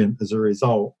name Orient as a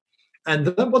result.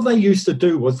 And what they used to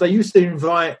do was they used to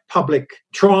invite public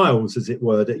trials, as it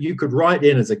were, that you could write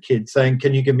in as a kid saying,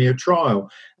 can you give me a trial?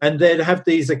 And they'd have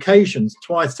these occasions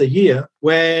twice a year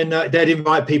when they'd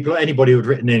invite people, anybody who'd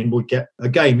written in would get a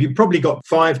game. You probably got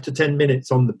 5 to 10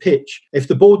 minutes on the pitch. If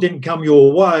the ball didn't come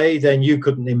your way, then you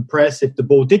couldn't impress. If the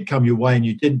ball did come your way and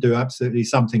you didn't do absolutely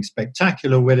something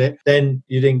spectacular with it, then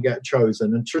you didn't get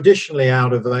chosen. And traditionally,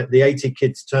 out of the 80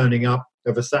 kids turning up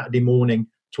of a Saturday morning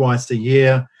twice a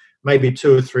year, maybe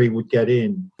 2 or 3 would get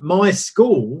in. My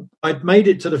school, I'd made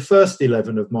it to the first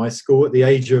 11 of my school at the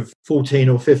age of 14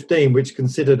 or 15, which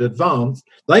considered advanced.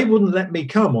 They wouldn't let me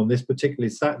come on this particular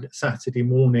Saturday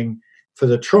morning for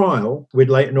the trial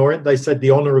with Leyton Orient. They said the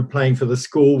honour of playing for the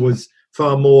school was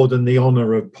far more than the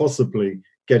honour of possibly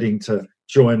getting to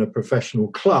join a professional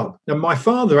club. And my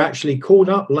father actually called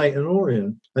up Leyton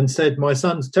Orient and said, my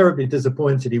son's terribly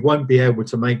disappointed he won't be able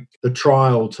to make the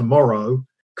trial tomorrow,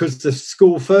 because the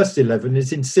school first 11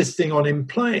 is insisting on him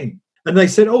playing. And they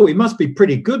said, oh, he must be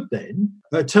pretty good then.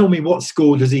 Tell me, what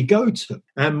school does he go to?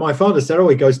 And my father said, oh,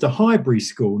 he goes to Highbury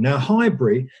School. Now,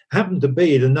 Highbury happened to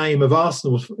be the name of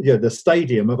Arsenal, the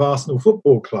stadium of Arsenal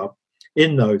Football Club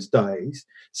in those days.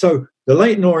 So the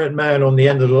Leyton Orient man on the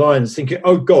end of the line is thinking,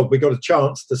 oh, God, we got a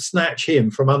chance to snatch him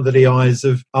from under the eyes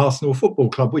of Arsenal Football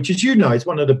Club, which, as you know, is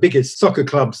one of the biggest soccer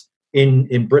clubs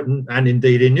in Britain and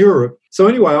indeed in Europe. So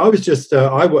anyway, I was just,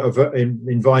 I was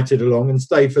invited along and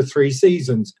stayed for 3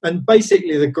 seasons. And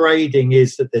basically the grading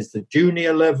is that there's the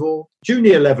junior level.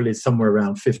 Junior level is somewhere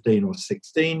around 15 or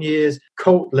 16 years.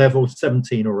 Colt level,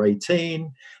 17 or 18.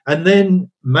 And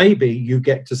then maybe you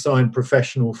get to sign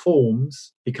professional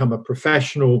forms, become a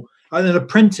professional, an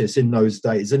apprentice in those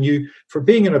days. And you, for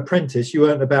being an apprentice, you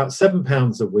earn about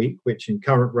 £7 a week, which in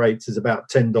current rates is about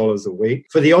 $10 a week,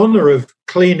 for the honour of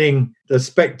cleaning the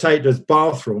spectators'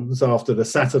 bathrooms after the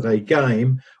Saturday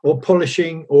game, or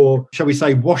polishing, or shall we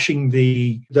say, washing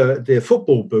the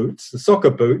football boots, the soccer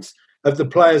boots of the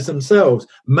players themselves.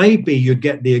 Maybe you'd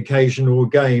get the occasional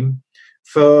game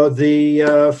for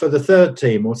the third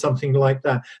team or something like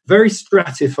that. Very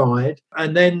stratified,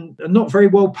 and then not very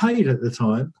well paid at the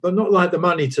time, but not like the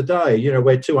money today, you know,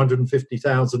 where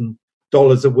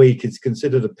 $250,000 a week is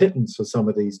considered a pittance for some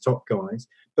of these top guys.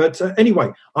 But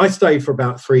anyway, I stayed for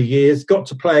about 3 years, got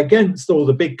to play against all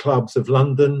the big clubs of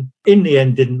London. In the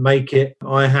end, didn't make it.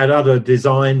 I had other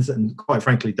designs, and quite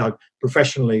frankly, Doug,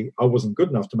 professionally, I wasn't good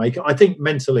enough to make it. I think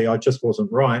mentally, I just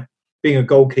wasn't right. Being a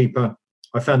goalkeeper,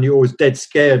 I found you're always dead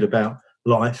scared about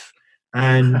life.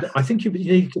 And I think you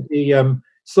need to be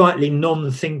slightly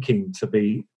non-thinking to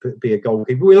be a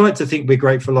goalkeeper. We like to think we're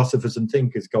great philosophers and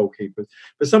thinkers, goalkeepers.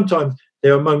 But sometimes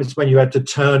there are moments when you had to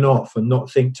turn off and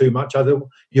not think too much.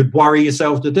 You'd worry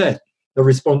yourself to death, the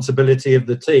responsibility of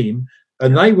the team.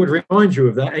 And they would remind you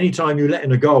of that. Anytime you let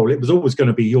in a goal, it was always going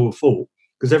to be your fault,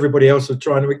 because everybody else was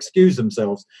trying to excuse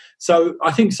themselves. So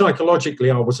I think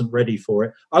psychologically I wasn't ready for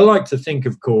it. I like to think,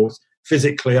 of course,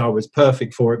 physically I was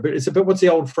perfect for it. But it's a bit, what's the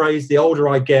old phrase? The older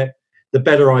I get, the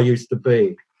better I used to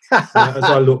be. As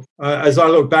I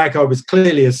look back, I was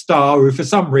clearly a star who, for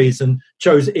some reason,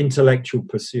 chose intellectual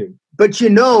pursuit. But you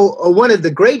know, one of the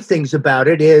great things about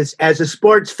it is, as a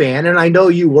sports fan, and I know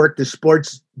you work the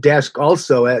sports desk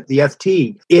also at the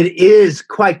FT, it is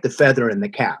quite the feather in the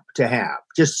cap to have.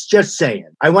 Just saying.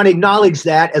 I want to acknowledge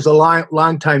that as a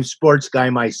long-time sports guy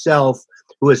myself,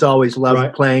 who has always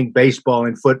loved playing baseball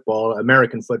and football,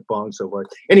 American football and so forth.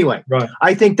 Anyway,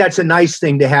 I think that's a nice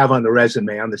thing to have on the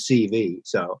resume, on the CV.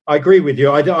 So I agree with you.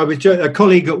 I was a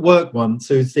colleague at work once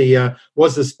who's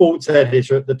was the sports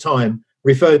editor at the time,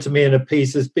 referred to me in a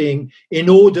piece as being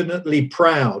inordinately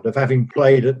proud of having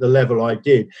played at the level I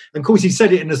did. And of course, he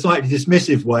said it in a slightly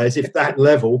dismissive way, as if that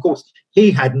level, of course, he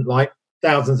hadn't, like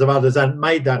thousands of others, hadn't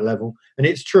made that level. And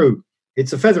it's true.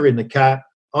 It's a feather in the cap.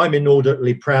 I'm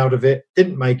inordinately proud of it.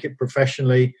 Didn't make it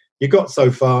professionally. You got so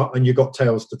far and you got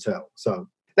tales to tell. So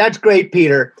that's great,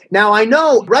 Peter. Now, I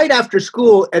know right after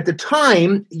school, at the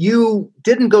time, you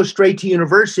didn't go straight to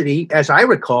university. As I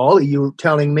recall, you were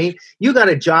telling me you got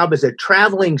a job as a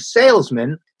traveling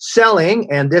salesman selling,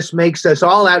 and this makes us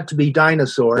all out to be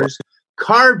dinosaurs,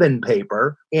 carbon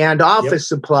paper and office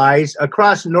supplies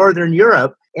across Northern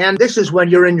Europe. And this is when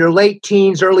you're in your late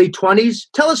teens, early 20s.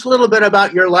 Tell us a little bit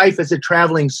about your life as a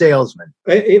traveling salesman.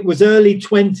 It was early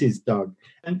 20s, Doug.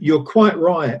 And you're quite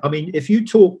right. I mean, if you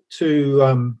talk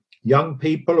to young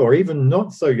people or even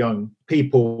not so young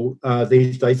people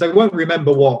these days, they won't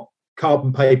remember what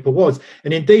carbon paper was.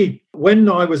 And indeed, when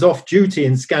I was off duty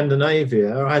in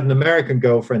Scandinavia, I had an American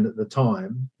girlfriend at the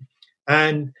time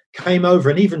and came over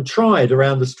and even tried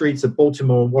around the streets of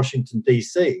Baltimore and Washington,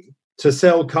 D.C., to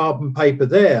sell carbon paper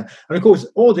there. And of course,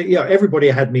 everybody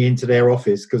had me into their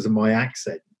office because of my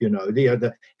accent.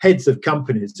 The heads of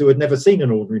companies who had never seen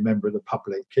an ordinary member of the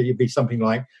public. You'd be something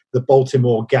like the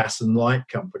Baltimore Gas and Light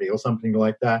Company or something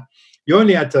like that. You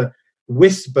only had to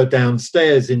whisper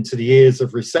downstairs into the ears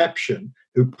of reception,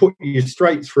 who put you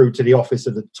straight through to the office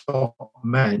of the top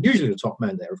man, usually the top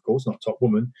man there, of course, not top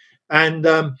woman, and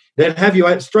then have you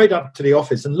out straight up to the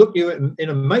office and look you in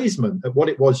amazement at what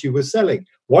it was you were selling.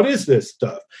 What is this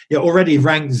stuff? Already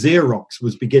ranked Xerox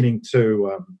was beginning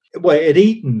to, it had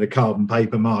eaten the carbon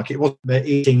paper market. It wasn't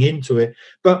eating into it.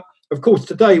 But of course,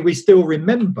 today we still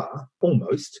remember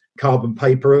almost carbon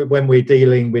paper when we're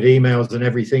dealing with emails and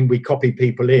everything. We copy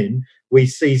people in, we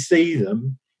CC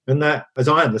them. And that, as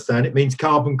I understand it, means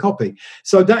carbon copy.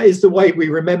 So that is the way we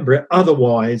remember it.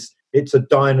 Otherwise, it's a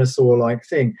dinosaur-like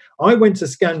thing. I went to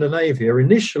Scandinavia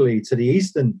initially to the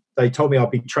eastern. They told me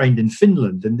I'd be trained in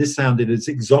Finland, and this sounded as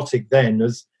exotic then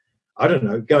as, I don't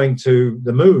know, going to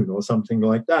the moon or something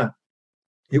like that.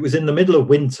 It was in the middle of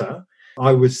winter.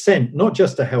 I was sent not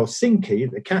just to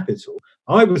Helsinki, the capital.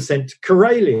 I was sent to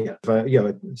Karelia,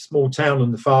 a small town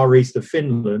on the far east of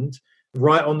Finland,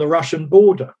 right on the Russian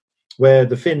border, where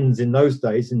the Finns in those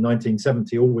days, in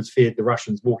 1970, always feared the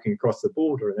Russians walking across the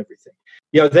border and everything.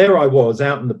 There I was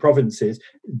out in the provinces,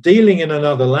 dealing in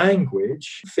another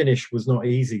language. Finnish was not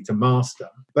easy to master.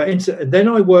 But then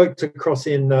I worked across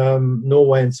in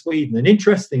Norway and Sweden. And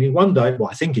interestingly, one day,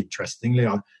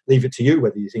 I'll leave it to you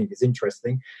whether you think it's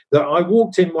interesting, that I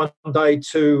walked in one day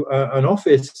to an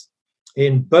office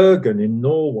in Bergen in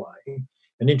Norway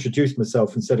and introduced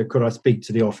myself and said, could I speak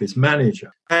to the office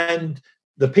manager? And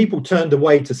the people turned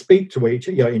away to speak to each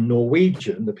other in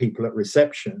Norwegian, the people at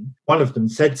reception. One of them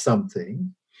said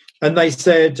something, and they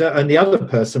said, and the other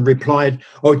person replied,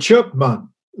 "Oh, Chapman,"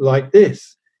 like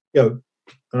this, And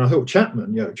I thought,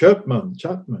 Chapman,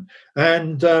 Chapman.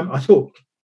 And I thought,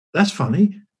 that's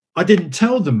funny. I didn't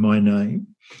tell them my name.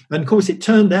 And of course, it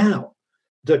turned out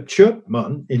that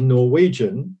Chapman in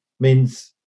Norwegian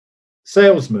means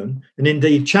salesman, and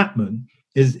indeed Chapman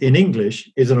in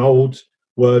English is an old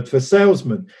word for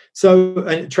salesman. So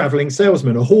a traveling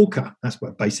salesman, a hawker, that's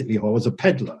what basically I was, a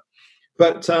peddler.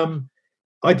 But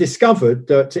I discovered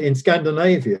that in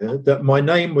Scandinavia that my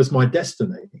name was my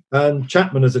destiny, and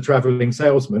Chapman as a traveling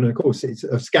salesman, and of course it's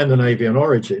of Scandinavian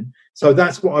origin. So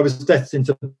that's what I was destined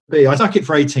to be. I stuck it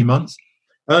for 18 months,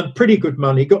 earned pretty good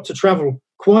money, got to travel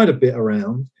quite a bit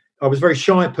around. I was a very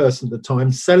shy person at the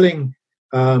time. Selling,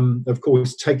 of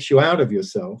course, takes you out of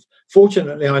yourself.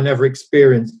 Fortunately, I never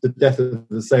experienced the death of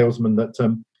the salesman that,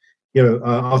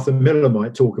 Arthur Miller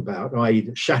might talk about, i.e.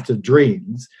 shattered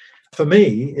dreams. For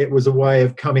me, it was a way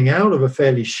of coming out of a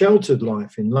fairly sheltered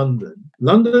life in London.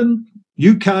 London,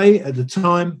 UK at the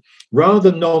time,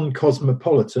 rather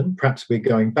non-cosmopolitan. Perhaps we're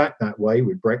going back that way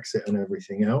with Brexit and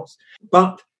everything else.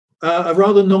 But a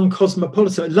rather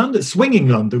non-cosmopolitan. Swinging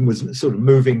London was sort of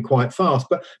moving quite fast,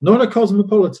 but not a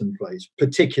cosmopolitan place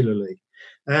particularly.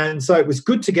 And so it was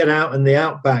good to get out in the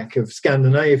outback of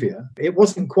Scandinavia. It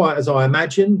wasn't quite as I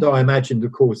imagined. I imagined,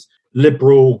 of course,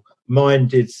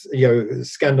 liberal-minded,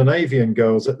 Scandinavian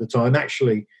girls at the time.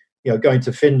 Actually, going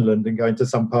to Finland and going to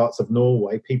some parts of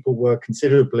Norway, people were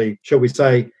considerably, shall we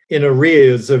say, in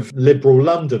arrears of liberal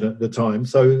London at the time.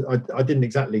 So I didn't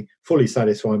exactly fully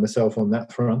satisfy myself on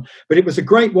that front. But it was a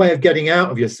great way of getting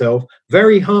out of yourself.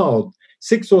 Very hard.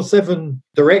 6 or 7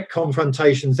 direct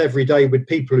confrontations every day with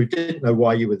people who didn't know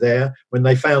why you were there, when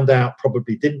they found out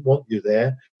probably didn't want you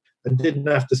there and didn't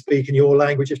have to speak in your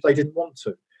language if they didn't want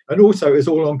to. And also, it was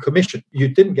all on commission. You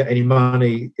didn't get any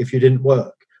money if you didn't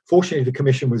work. Fortunately, the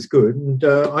commission was good. And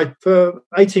for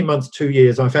 18 months, 2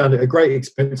 years, I found it a great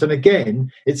experience. And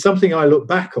again, it's something I look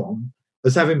back on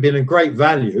as having been a great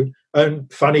value.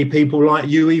 And funny people like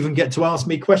you even get to ask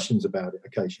me questions about it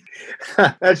occasionally.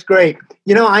 That's great.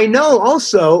 I know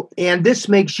also, and this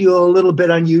makes you a little bit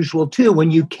unusual too,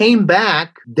 when you came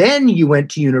back, then you went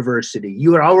to university.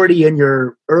 You were already in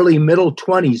your early middle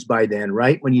 20s by then,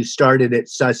 right? When you started at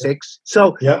Sussex.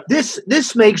 So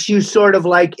this makes you sort of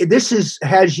like,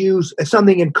 has you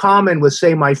something in common with,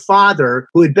 say, my father,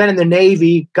 who had been in the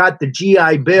Navy, got the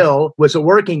GI Bill, was a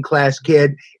working class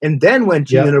kid, and then went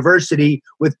to university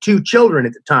with 2 children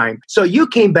at the time. So you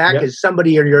came back as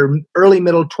somebody in your early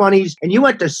middle 20s, and you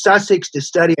went to Sussex to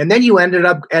study, and then you ended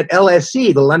up at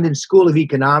LSE, the London School of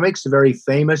Economics, a very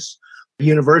famous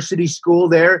university school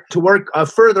there, to work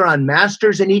further on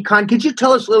masters in econ. Could you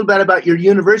tell us a little bit about your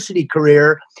university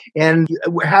career and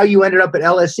how you ended up at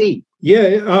LSE?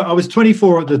 Yeah, I was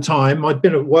 24 at the time. I'd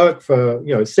been at work for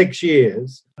 6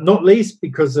 years, not least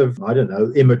because of,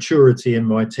 immaturity in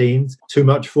my teens. Too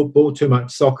much football, too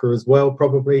much soccer as well,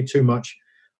 probably too much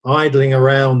idling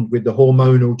around with the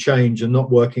hormonal change and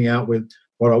not working out with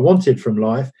what I wanted from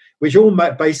life, which all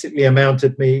basically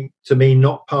amounted to me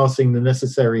not passing the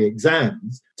necessary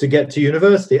exams to get to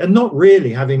university and not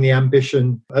really having the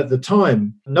ambition at the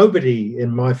time. Nobody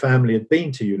in my family had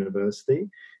been to university.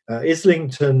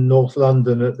 Islington, North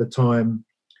London at the time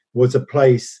was a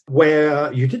place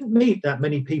where you didn't meet that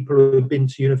many people who had been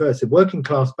to university, working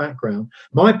class background.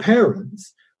 My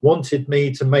parents wanted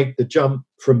me to make the jump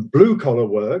from blue collar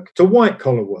work to white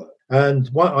collar work. And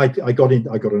I got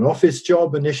an office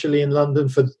job initially in London.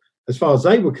 For as far as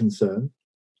they were concerned,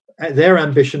 their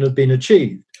ambition had been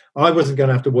achieved. I wasn't going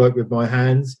to have to work with my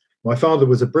hands. My father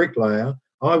was a bricklayer.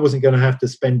 I wasn't going to have to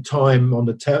spend time on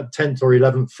the 10th or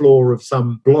 11th floor of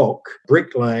some block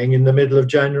bricklaying in the middle of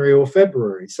January or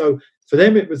February. So for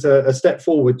them, it was a step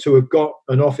forward to have got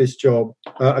an office job,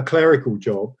 a clerical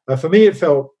job. For me, it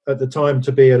felt at the time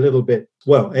to be a little bit,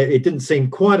 it didn't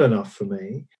seem quite enough for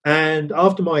me. And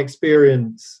after my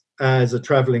experience as a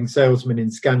traveling salesman in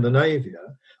Scandinavia,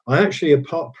 I actually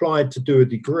applied to do a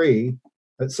degree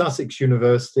at Sussex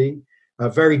University, a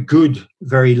very good,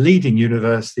 very leading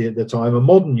university at the time, a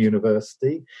modern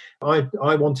university. I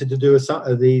wanted to do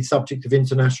the subject of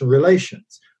international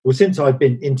relations. Well, since I'd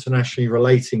been internationally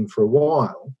relating for a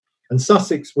while, and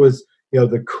Sussex was,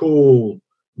 the cool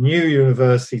new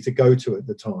university to go to at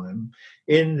the time,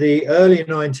 in the early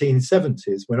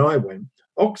 1970s, when I went,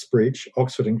 Oxbridge,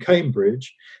 Oxford and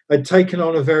Cambridge, had taken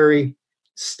on a very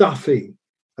stuffy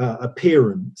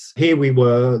appearance. Here we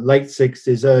were, late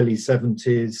 60s, early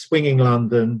 70s, swinging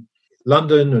London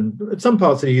and some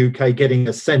parts of the UK getting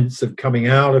a sense of coming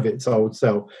out of its old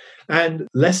self, and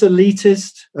less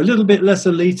elitist, a little bit less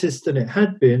elitist than it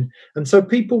had been. And so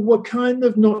people were kind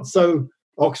of not so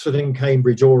Oxford and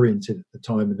Cambridge oriented at the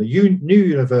time, and the new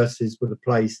universities were the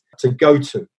place to go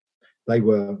to. They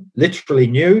were literally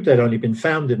new. They'd only been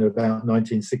founded in about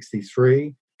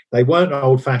 1963. They weren't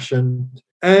old-fashioned.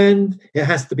 And it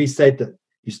has to be said that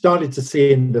you started to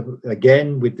see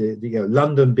again with the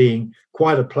London being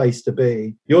quite a place to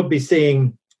be. You'll be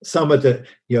seeing some of the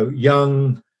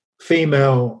young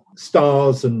female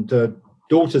stars and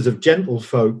daughters of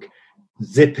gentlefolk,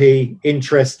 zippy,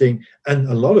 interesting, and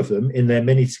a lot of them in their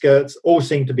mini skirts all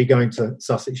seem to be going to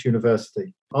Sussex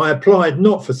University. I applied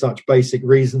not for such basic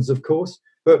reasons, of course,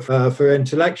 but for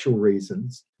intellectual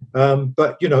reasons.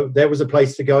 But, there was a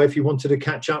place to go if you wanted to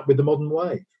catch up with the modern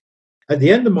wave. At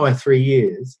the end of my 3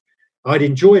 years, I'd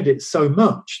enjoyed it so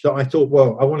much that I thought,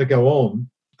 I want to go on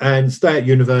and stay at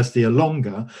university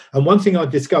longer. And one thing I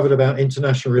discovered about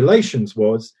international relations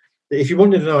was that if you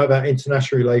wanted to know about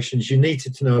international relations, you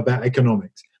needed to know about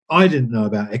economics. I didn't know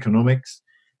about economics.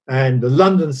 And the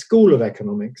London School of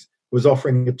Economics was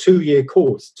offering a 2-year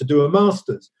course to do a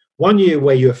master's. 1 year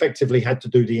where you effectively had to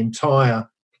do the entire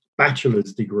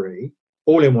bachelor's degree,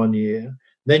 all in 1 year.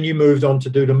 Then you moved on to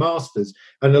do the master's.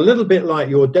 And a little bit like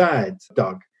your dad,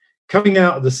 Doug, coming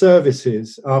out of the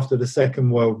services after the Second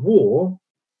World War,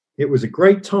 it was a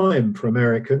great time for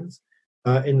Americans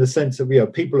in the sense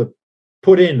that people had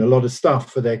put in a lot of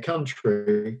stuff for their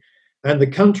country, and the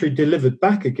country delivered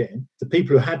back again to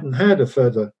people who hadn't had a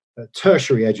further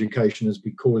tertiary education, as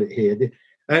we call it here.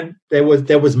 And there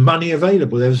was money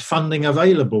available, there was funding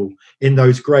available in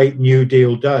those great New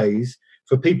Deal days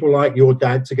for people like your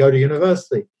dad to go to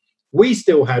university. We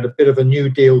still had a bit of a New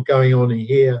Deal going on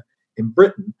here in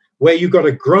Britain, where you got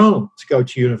a grant to go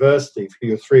to university for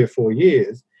your 3 or 4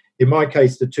 years. In my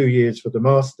case, the 2 years for the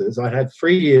masters. I had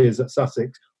 3 years at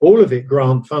Sussex, all of it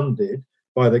grant funded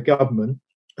by the government.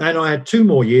 And I had 2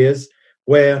 more years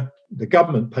where the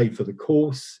government paid for the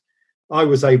course. I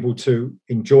was able to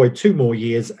enjoy 2 more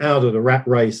years out of the rat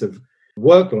race of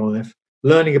work life,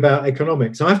 learning about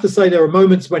economics. I have to say there were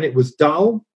moments when it was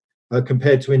dull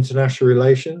compared to international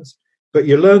relations, but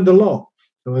you learned a lot.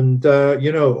 And,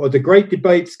 the great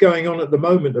debates going on at the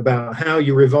moment about how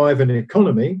you revive an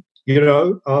economy,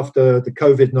 after the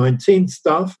COVID-19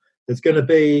 stuff, there's going to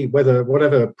be,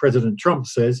 whatever President Trump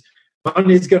says,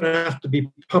 money is going to have to be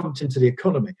pumped into the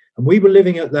economy. And we were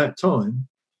living at that time,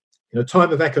 in a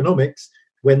time of economics,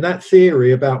 when that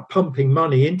theory about pumping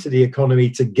money into the economy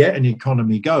to get an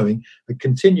economy going had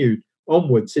continued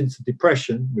onward since the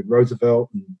Depression with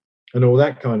Roosevelt and all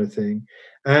that kind of thing.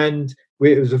 And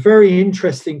it was a very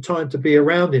interesting time to be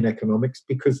around in economics,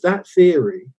 because that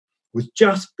theory was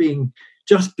just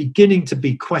beginning to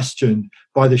be questioned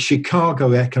by the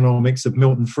Chicago economics of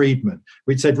Milton Friedman,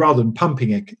 which said rather than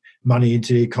pumping money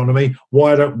into the economy,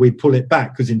 why don't we pull it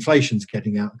back because inflation's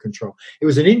getting out of control. It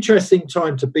was an interesting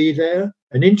time to be there,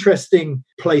 an interesting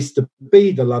place to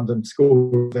be, the London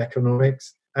School of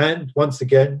Economics. And once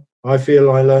again, I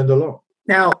feel I learned a lot.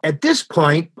 Now, at this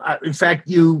point, in fact,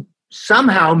 you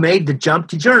somehow made the jump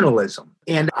to journalism.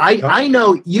 And I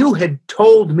know you had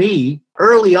told me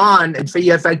early on, in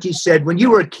fact, you said when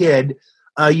you were a kid,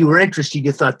 you were interested,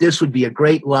 you thought this would be a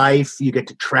great life. You get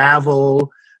to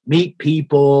travel, meet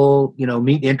people,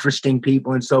 meet interesting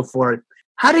people and so forth.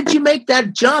 How did you make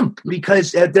that jump?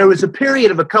 Because there was a period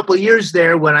of a couple of years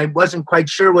there when I wasn't quite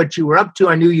sure what you were up to.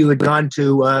 I knew you had gone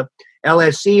to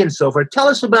LSE and so forth. Tell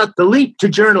us about the leap to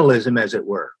journalism, as it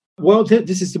were. Well,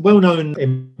 this is the well-known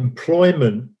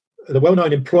employment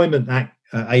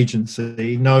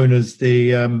agency known as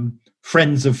the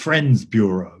Friends of Friends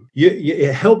Bureau.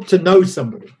 It helped to know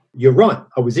somebody. You're right.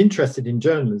 I was interested in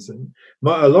journalism.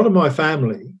 A lot of my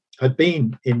family had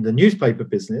been in the newspaper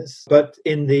business, but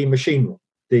in the machine room,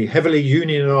 the heavily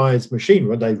unionized machine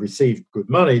room. They received good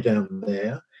money down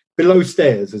there, below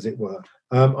stairs, as it were.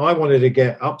 I wanted to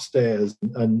get upstairs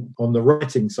and on the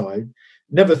writing side.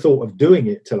 Never thought of doing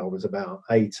it till I was about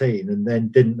 18, and then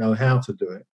didn't know how to do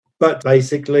it. But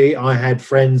basically, I had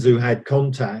friends who had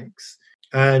contacts.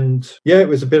 And yeah, it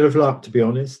was a bit of luck, to be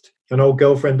honest. An old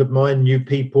girlfriend of mine knew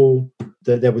people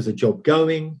that there was a job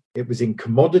going. It was in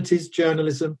commodities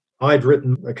journalism. I'd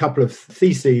written a couple of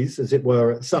theses, as it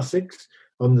were, at Sussex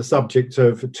on the subject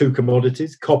of 2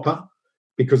 commodities, copper,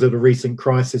 because of the recent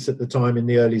crisis at the time in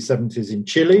the early 70s in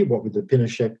Chile, what with the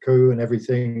Pinochet coup and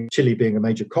everything, Chile being a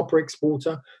major copper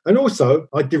exporter. And also,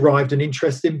 I derived an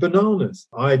interest in bananas.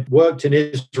 I'd worked in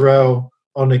Israel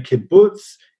on a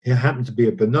kibbutz. It happened to be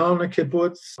a banana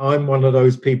kibbutz. I'm one of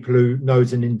those people who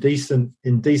knows an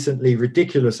indecently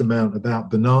ridiculous amount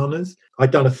about bananas. I'd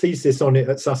done a thesis on it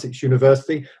at Sussex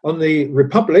University on the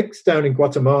republics down in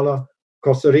Guatemala,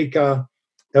 Costa Rica,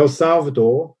 El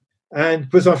Salvador. And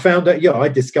because I found that, I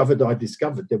discovered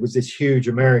there was this huge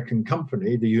American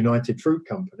company, the United Fruit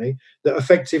Company, that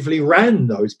effectively ran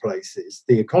those places.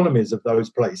 The economies of those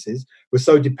places were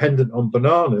so dependent on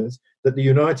bananas that the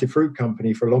United Fruit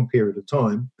Company, for a long period of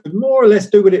time, could more or less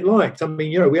do what it liked. I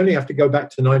mean, we only have to go back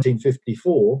to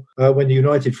 1954 when the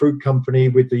United Fruit Company,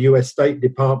 with the US State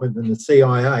Department and the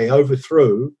CIA,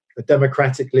 overthrew a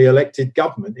democratically elected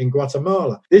government in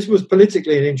Guatemala. This was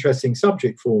politically an interesting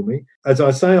subject for me. As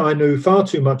I say, I knew far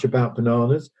too much about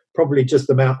bananas, probably just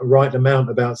the right amount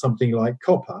about something like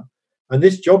copper. And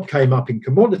this job came up in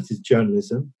commodities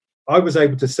journalism. I was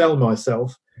able to sell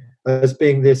myself as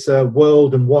being this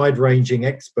world and wide-ranging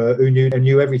expert who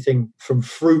knew everything from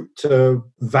fruit to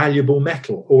valuable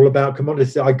metal, all about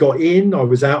commodities. I got in, I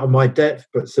was out of my depth,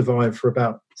 but survived for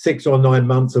about 6 or 9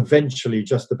 months, eventually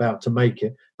just about to make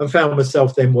it, and found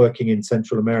myself then working in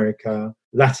Central America,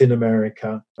 Latin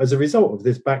America, as a result of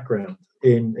this background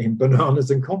in bananas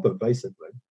and copper, basically.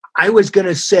 I was going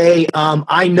to say,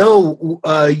 I know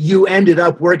you ended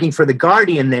up working for The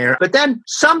Guardian there, but then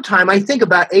sometime, I think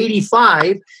about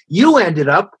 85, you ended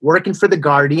up working for The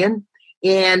Guardian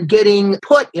and getting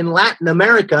put in Latin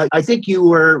America. I think you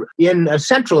were in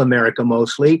Central America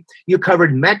mostly. You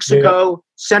covered Mexico,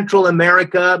 Central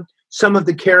America, some of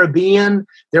the Caribbean.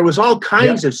 There was all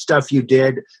kinds of stuff you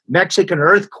did. Mexican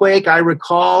earthquake, I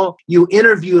recall. You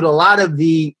interviewed a lot of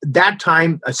that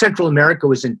time, Central America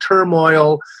was in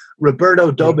turmoil.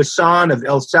 Roberto D'Aubuisson of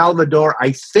El Salvador.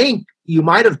 I think you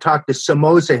might have talked to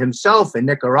Somoza himself in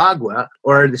Nicaragua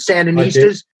or the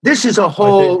Sandinistas. This is a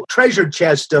whole treasure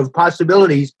chest of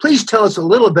possibilities. Please tell us a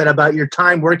little bit about your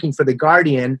time working for The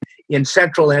Guardian in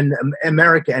Central and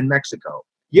America and Mexico.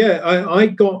 Yeah, I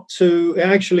got to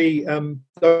actually,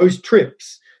 those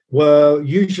trips were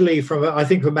usually from, I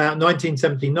think, about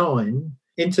 1979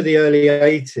 into the early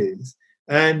 80s.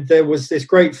 And there was this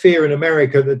great fear in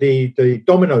America that the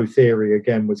domino theory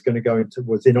again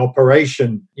was in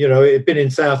operation. You know, it had been in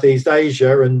Southeast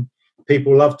Asia, and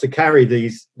people love to carry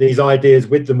these ideas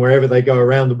with them wherever they go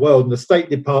around the world. And the State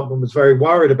Department was very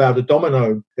worried about a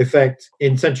domino effect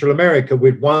in Central America,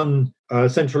 with one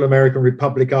Central American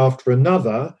republic after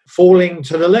another falling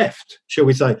to the left, shall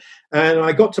we say. And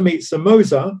I got to meet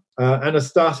Somoza,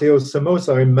 Anastasio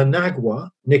Somoza, in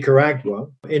Managua, Nicaragua,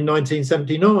 in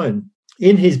 1979.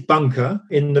 In his bunker,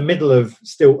 in the middle of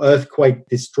still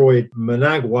earthquake-destroyed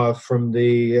Managua from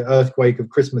the earthquake of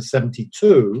Christmas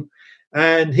 72.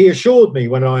 And he assured me,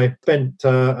 when I spent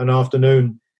an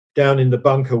afternoon down in the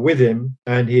bunker with him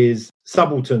and his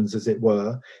subalterns, as it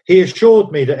were, he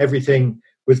assured me that everything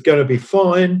was going to be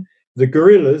fine. The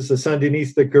guerrillas, the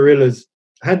Sandinista guerrillas,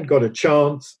 hadn't got a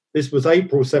chance. This was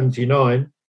April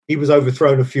 79. He was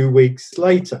overthrown a few weeks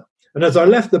later. And as I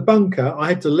left the bunker, I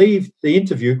had to leave the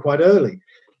interview quite early.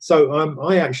 So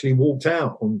I actually walked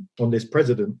out on this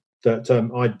president that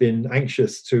I'd been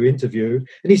anxious to interview.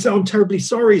 And he said, "I'm terribly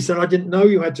sorry." He said, "I didn't know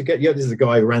you had to get..." Yeah, this is a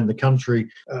guy who ran the country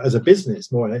as a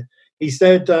business, more or less. He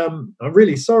said, "I'm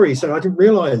really sorry." He said, "I didn't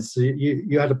realize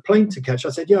you had a plane to catch." I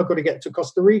said, "Yeah, I've got to get to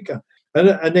Costa Rica."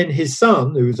 And then his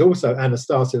son, who was also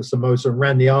Anastasio Somoza and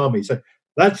ran the army, said,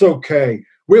 "That's okay.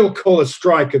 We'll call a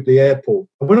strike at the airport."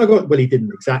 And when I got, well, he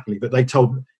didn't exactly, but they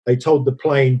told the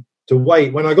plane to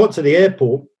wait. When I got to the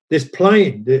airport, this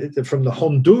plane from the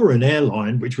Honduran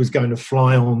airline, which was going to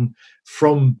fly on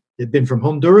it'd been from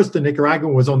Honduras to Nicaragua,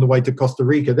 was on the way to Costa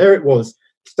Rica. There it was,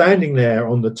 standing there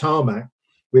on the tarmac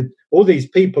with all these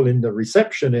people in the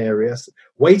reception areas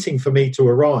waiting for me to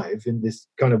arrive in this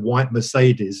kind of white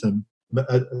Mercedes. And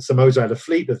Somoza had a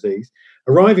fleet of these,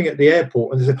 arriving at the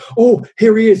airport, and they said, "Oh,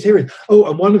 here he is, here he is." Oh,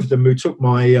 and one of them, who took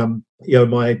my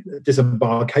my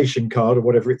disembarkation card or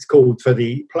whatever it's called for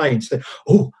the plane, said,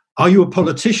 "Oh, are you a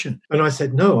politician?" And I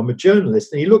said, "No, I'm a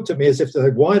journalist." And he looked at me as if to say,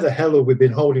 "Why the hell have we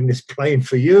been holding this plane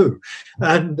for you?"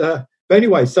 And but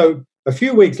anyway, so a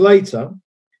few weeks later,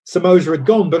 Somoza had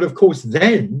gone, but of course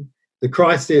then the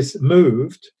crisis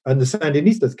moved, and the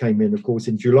Sandinistas came in, of course,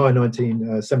 in July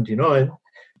 1979.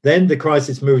 Then the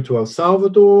crisis moved to El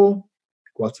Salvador,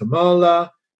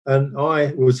 Guatemala, and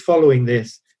I was following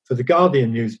this for the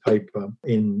Guardian newspaper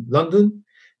in London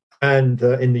and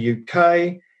in the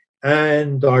UK.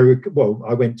 And I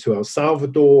went to El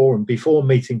Salvador, and before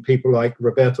meeting people like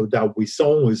Roberto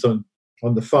D'Aubuisson, who was on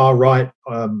the far right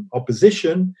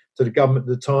opposition to the government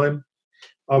at the time,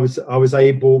 I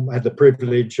had the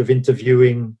privilege of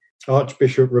interviewing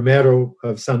Archbishop Romero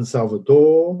of San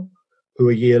Salvador, who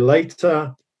a year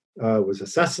later was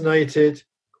assassinated,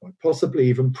 quite possibly,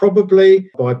 even probably,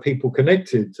 by people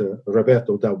connected to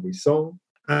Roberto D'Aubuisson.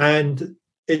 And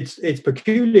it's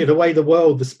peculiar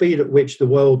the speed at which the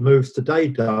world moves today,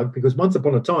 Doug, because once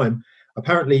upon a time,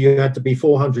 apparently you had to be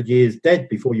 400 years dead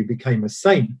before you became a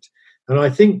saint. And I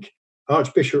think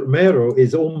Archbishop Romero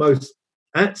is almost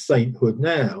at sainthood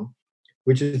now,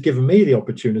 which has given me the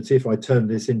opportunity, if I turn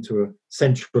this into a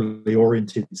centrally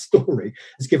oriented story,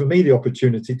 it's given me the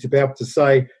opportunity to be able to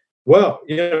say, well,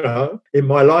 in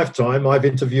my lifetime, I've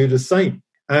interviewed a saint.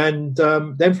 And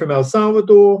then from El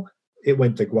Salvador, it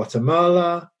went to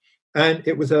Guatemala, and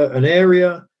it was an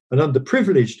area, an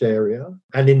underprivileged area.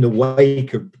 And in the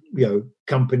wake of,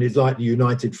 companies like the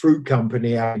United Fruit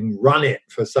Company having run it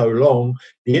for so long,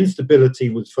 the instability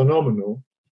was phenomenal.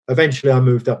 Eventually, I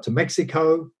moved up to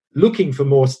Mexico, looking for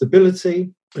more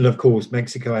stability. And of course,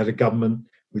 Mexico had a government,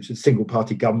 which is a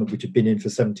single-party government, which had been in for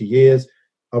 70 years.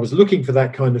 I was looking for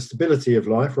that kind of stability of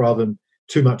life rather than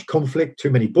too much conflict,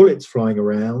 too many bullets flying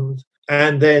around.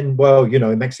 And then,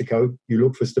 in Mexico, you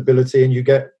look for stability and you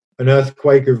get an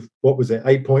earthquake of,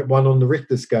 8.1 on the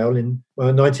Richter scale in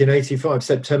 1985,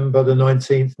 September the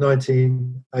 19th,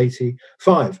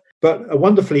 1985. But a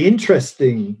wonderfully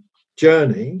interesting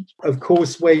journey, of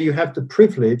course, where you have the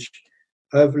privilege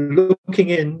of looking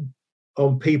in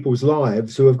on people's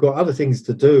lives who have got other things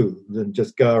to do than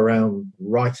just go around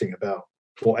writing about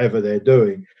whatever they're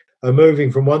doing, are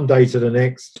moving from one day to the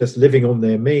next, just living on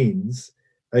their means.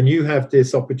 And you have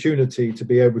this opportunity to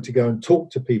be able to go and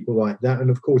talk to people like that. And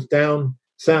of course, down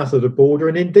south of the border,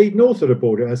 and indeed north of the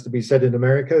border, as to be said in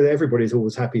America, everybody's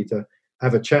always happy to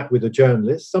have a chat with a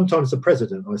journalist. Sometimes the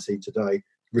president I see today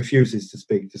refuses to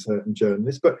speak to certain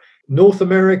journalists. But North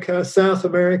America, South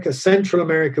America, Central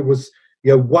America was,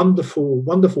 wonderful,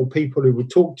 wonderful people who would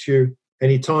talk to you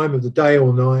any time of the day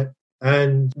or night,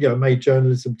 and made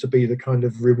journalism to be the kind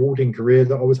of rewarding career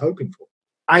that I was hoping for.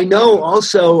 I know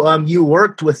also you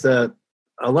worked with a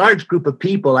large group of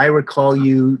people. I recall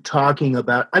you talking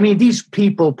about, these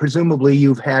people, presumably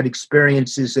you've had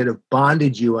experiences that have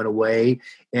bonded you in a way,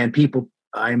 and people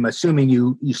I'm assuming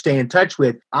you stay in touch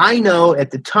with. I know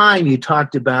at the time you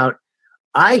talked about,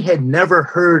 I had never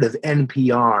heard of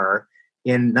NPR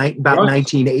in about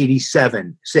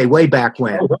 1987, say way back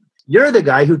when. Oh, right. You're the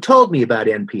guy who told me about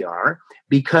NPR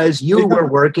because you were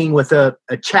working with a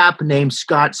chap named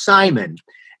Scott Simon.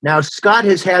 Now, Scott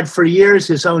has had for years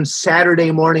his own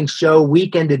Saturday morning show,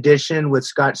 Weekend Edition with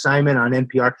Scott Simon on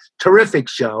NPR. Terrific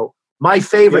show. My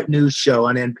favorite news show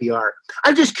on NPR.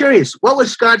 I'm just curious, what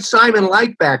was Scott Simon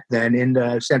like back then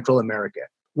in Central America?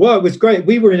 Well, it was great.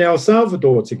 We were in El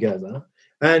Salvador together.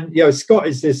 And, Scott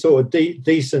is this sort of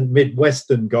decent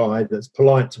Midwestern guy that's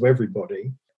polite to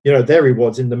everybody. There he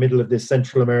was in the middle of this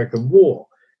Central American war.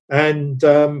 And,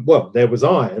 there was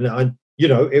I. And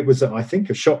it was, I think,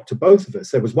 a shock to both of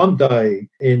us. There was one day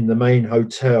in the main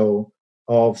hotel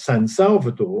of San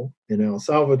Salvador, in El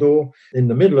Salvador, in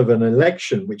the middle of an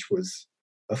election, which was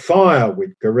a fire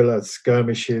with guerrilla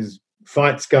skirmishes,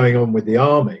 fights going on with the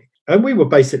army. And we were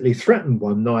basically threatened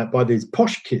one night by these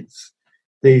posh kids.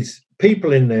 These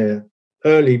people in their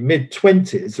early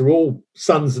mid-20s are all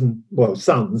sons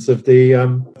of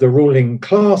the ruling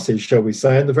classes, shall we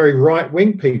say, and the very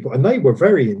right-wing people. And they were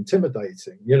very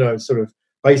intimidating, sort of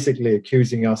basically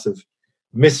accusing us of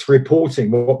misreporting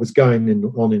what was going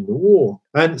on in the war.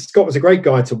 And Scott was a great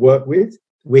guy to work with.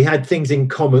 We had things in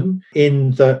common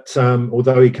in that,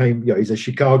 although he came, he's a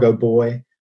Chicago boy,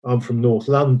 I'm from North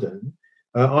London.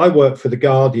 I worked for The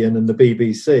Guardian and the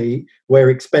BBC, where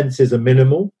expenses are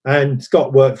minimal, and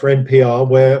Scott worked for NPR,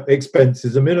 where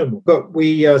expenses are minimal. But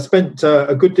we spent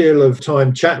a good deal of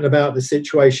time chatting about the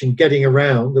situation, getting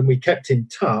around, and we kept in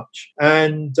touch.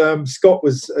 And Scott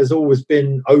has always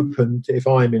been open to if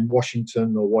I'm in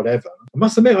Washington or whatever. I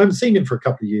must admit, I haven't seen him for a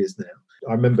couple of years now.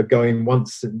 I remember going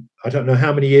once, and I don't know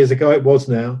how many years ago it was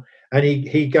now, and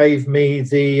he gave me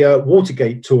the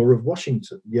Watergate tour of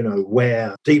Washington,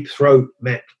 where Deep Throat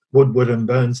met Woodward and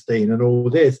Bernstein and all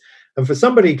this. And for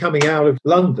somebody coming out of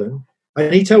London,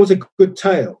 and he tells a good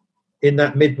tale in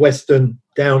that Midwestern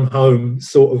down-home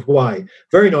sort of way.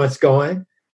 Very nice guy.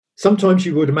 Sometimes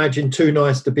you would imagine too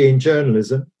nice to be in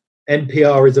journalism.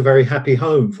 NPR is a very happy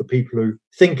home for people who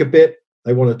think a bit,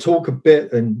 they want to talk a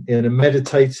bit and in a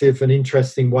meditative and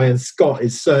interesting way. And Scott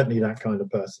is certainly that kind of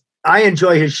person. I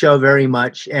enjoy his show very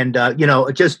much. And,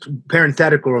 just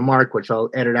parenthetical remark, which I'll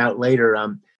edit out later.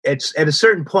 It's at a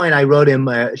certain point, I wrote him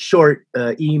a short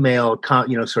email,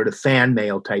 sort of fan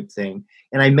mail type thing.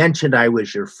 And I mentioned I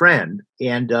was your friend,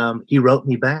 and he wrote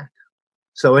me back.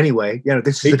 So anyway,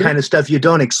 this is the kind of stuff you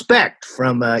don't expect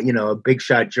from, a big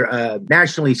shot,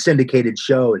 nationally syndicated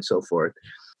show and so forth.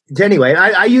 Anyway,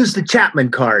 I use the Chapman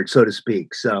card, so to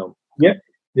speak. So,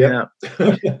 yeah.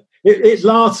 It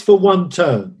lasts for one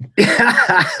term.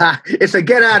 It's a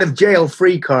get out of jail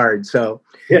free card. So,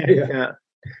 yeah.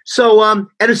 So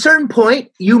at a certain point,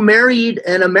 you married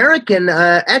an American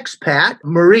expat,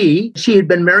 Marie. She had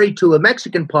been married to a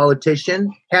Mexican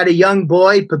politician, had a young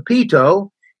boy,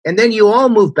 Pepito, and then you all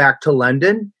moved back to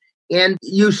London, and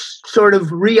you sort of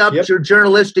re-upped your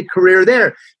journalistic career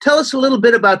there. Tell us a little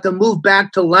bit about the move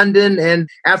back to London, and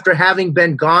after having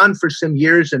been gone for some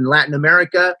years in Latin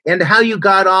America, and how you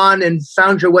got on and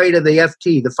found your way to the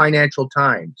FT, the Financial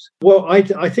Times. Well,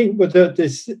 I think with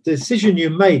this decision you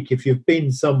make, if you've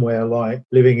been somewhere like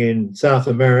living in South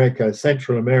America,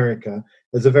 Central America,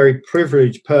 as a very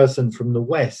privileged person from the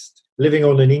West, living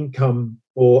on an income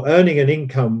or earning an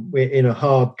income in a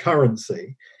hard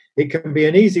currency, it can be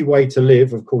an easy way to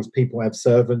live. Of course, people have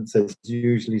servants. There's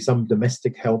usually some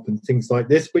domestic help and things like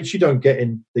this, which you don't get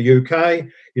in the UK.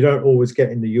 You don't always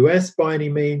get in the US by any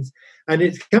means. And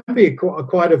it can be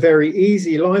quite a very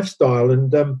easy lifestyle.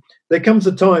 And there comes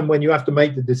a time when you have to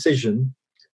make the decision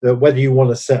that whether you want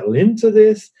to settle into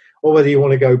this or whether you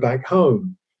want to go back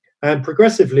home. And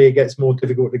progressively, it gets more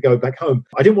difficult to go back home.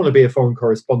 I didn't want to be a foreign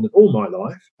correspondent all my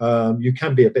life. You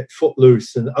can be a bit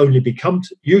footloose and only become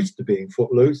used to being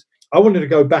footloose. I wanted to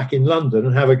go back in London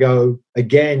and have a go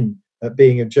again at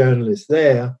being a journalist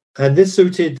there. And this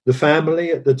suited the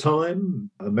family at the time,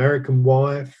 American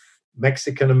wife,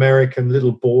 Mexican-American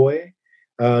little boy.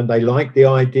 And they liked the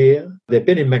idea. They've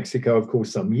been in Mexico, of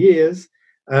course, some years.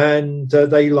 And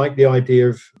they liked the idea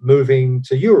of moving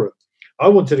to Europe. I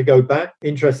wanted to go back.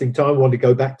 Interesting time. I wanted to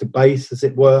go back to base, as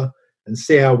it were, and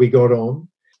see how we got on.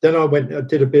 Then I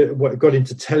got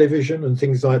into television and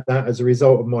things like that as a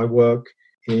result of my work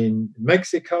in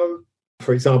Mexico.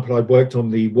 For example, I worked on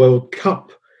the World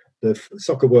Cup, the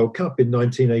Soccer World Cup in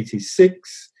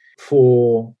 1986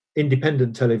 for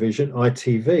independent television,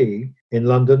 ITV, in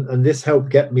London. And this helped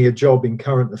get me a job in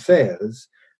current affairs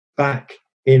back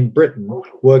in Britain,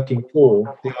 working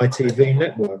for the ITV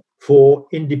network for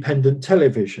independent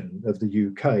television of the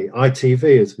UK,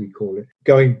 ITV as we call it.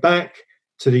 Going back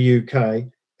to the UK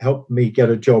helped me get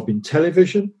a job in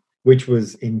television, which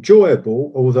was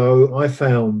enjoyable, although I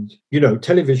found,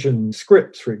 television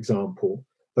scripts, for example,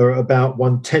 are about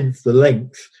 1/10 the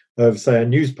length of, say, a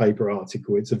newspaper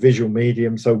article. It's a visual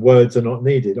medium, so words are not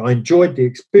needed. I enjoyed the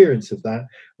experience of that,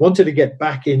 wanted to get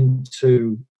back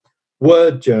into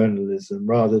word journalism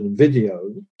rather than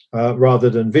visual,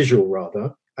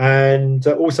 rather. And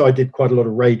also I did quite a lot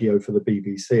of radio for the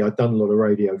BBC. I'd done a lot of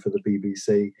radio for the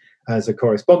BBC as a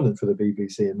correspondent for the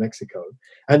BBC in Mexico.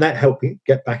 And that helped me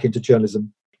get back into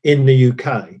journalism in the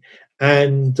UK.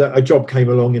 And a job came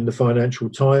along in the Financial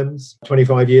Times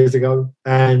 25 years ago.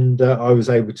 And I was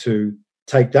able to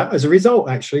take that. As a result,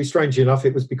 actually, strangely enough,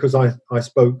 it was because I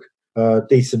spoke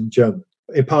decent German.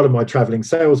 In part of my travelling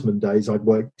salesman days, I'd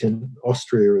worked in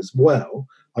Austria as well.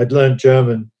 I'd learned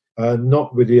German,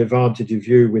 not with the advantage of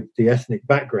you with the ethnic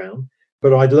background,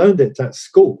 but I'd learned it at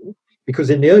school because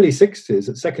in the early 60s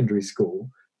at secondary school,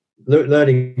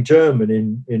 learning German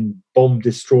in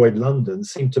bomb-destroyed London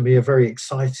seemed to me a very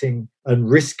exciting and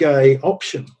risque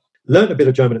option. Learned a bit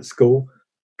of German at school,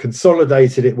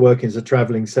 consolidated it working as a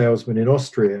travelling salesman in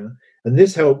Austria, and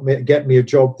this helped me get me a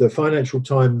job. The Financial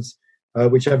Times,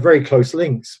 which had very close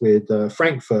links with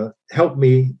Frankfurt, helped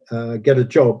me get a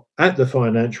job at the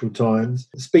Financial Times,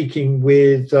 speaking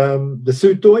with the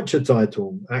Süddeutsche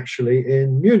Zeitung, actually,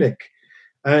 in Munich.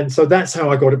 And so that's how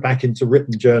I got it back into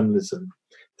written journalism,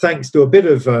 thanks to a bit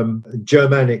of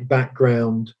Germanic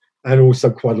background and also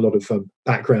quite a lot of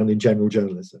background in general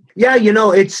journalism. Yeah,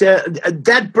 it's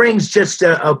that brings just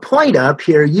a point up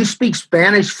here. You speak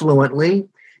Spanish fluently.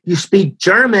 You speak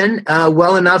German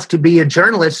well enough to be a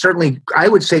journalist, certainly I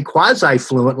would say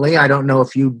quasi-fluently. I don't know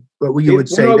what you would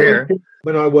say there.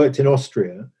 When I worked in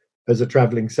Austria as a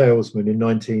travelling salesman in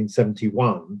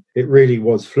 1971, it really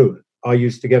was fluent. I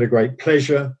used to get a great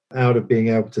pleasure out of being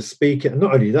able to speak it. And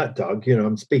not only that, Doug,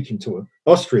 I'm speaking to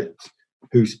Austrians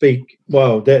who speak,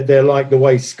 well, they're like the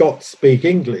way Scots speak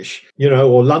English,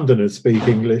 or Londoners speak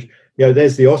English.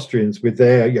 There's the Austrians with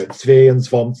their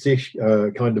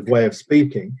 22 kind of way of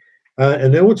speaking.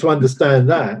 And in order to understand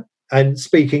that and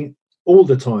speaking all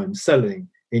the time, selling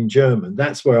in German,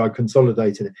 that's where I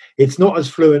consolidated it. It's not as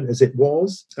fluent as it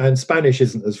was, and Spanish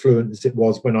isn't as fluent as it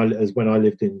was when I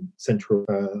lived in Central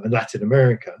and Latin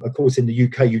America. Of course, in the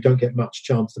UK, you don't get much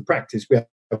chance to practice. We have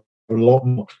a lot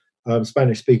more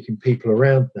Spanish-speaking people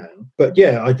around now. But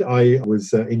yeah, I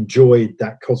was enjoyed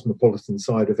that cosmopolitan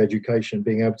side of education,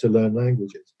 being able to learn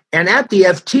languages. And at the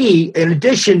FT, in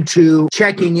addition to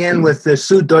checking in with the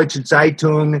Süddeutsche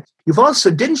Zeitung,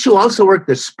 didn't you also work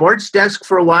the sports desk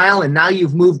for a while, and now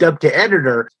you've moved up to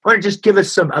editor? I want to just give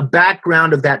us a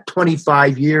background of that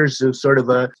 25 years of sort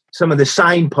of some of the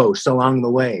signposts along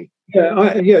the way.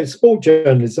 Yeah, sport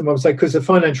journalism, I would say, because the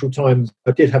Financial Times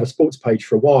did have a sports page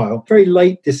for a while. Very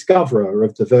late discoverer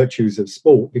of the virtues of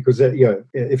sport, because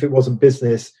if it wasn't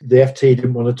business, the FT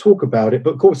didn't want to talk about it.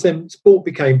 But of course, then sport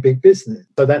became big business.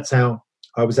 So that's how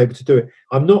I was able to do it.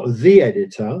 I'm not the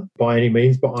editor by any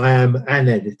means, but I am an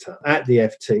editor at the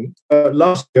FT.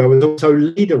 Last year, I was also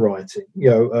leader writing,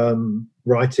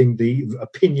 writing the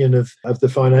opinion of the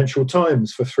Financial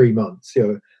Times for 3 months.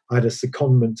 I had a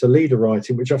secondment to leader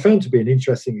writing, which I found to be an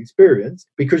interesting experience,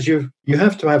 because you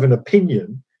have to have an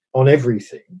opinion on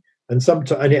everything, and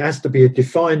it has to be a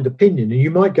defined opinion. And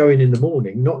you might go in the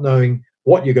morning not knowing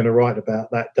what you're going to write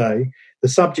about that day. The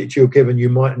subject you're given, you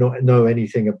might not know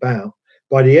anything about.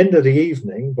 By the end of the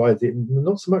evening,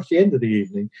 not so much the end of the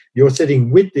evening, you're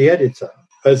sitting with the editor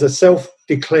as a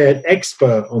self-declared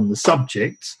expert on the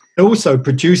subject, also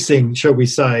producing, shall we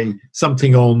say,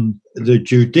 something on the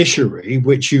judiciary,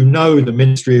 which the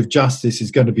Ministry of Justice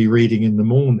is going to be reading in the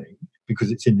morning because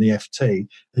it's in the FT.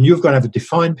 And you've got to have a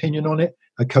defined opinion on it,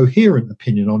 a coherent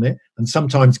opinion on it, and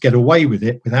sometimes get away with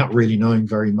it without really knowing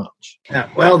very much. Yeah,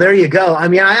 well, there you go. I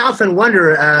mean, I often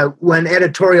wonder when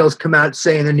editorials come out,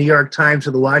 say, in the New York Times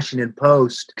or the Washington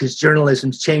Post, because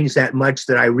journalism's changed that much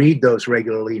that I read those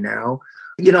regularly now.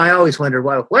 I always wonder,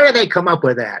 well, where do they come up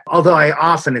with that? Although I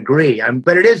often agree.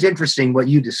 But it is interesting what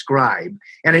you describe.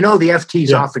 And I know the FT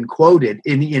is often quoted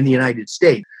in the United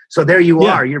States. So there you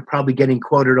are. You're probably getting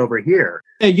quoted over here.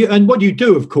 And what you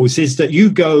do, of course, is that you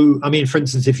go, I mean, for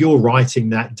instance, if you're writing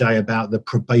that day about the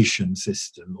probation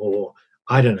system or,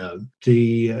 I don't know,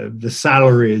 the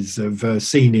salaries of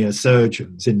senior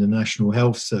surgeons in the National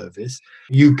Health Service,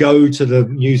 you go to the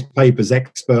newspaper's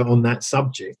expert on that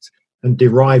subject and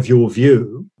derive your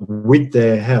view with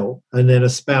their help, and then are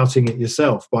spouting it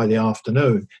yourself by the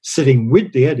afternoon, sitting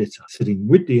with the editor.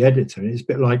 And it's a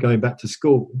bit like going back to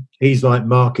school. He's like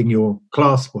marking your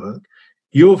classwork.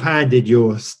 You've handed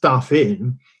your stuff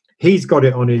in. He's got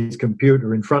it on his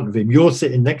computer in front of him. You're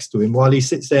sitting next to him while he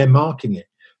sits there marking it.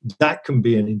 That can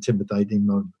be an intimidating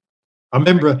moment. I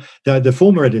remember the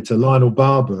former editor, Lionel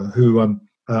Barber, who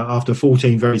after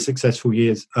 14 very successful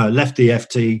years, left the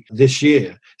FT this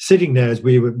year, sitting there as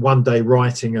we were one day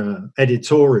writing an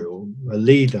editorial, a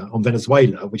leader on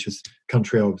Venezuela, which is a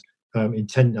country I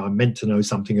meant to know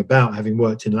something about, having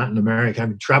worked in Latin America,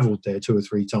 having travelled there 2 or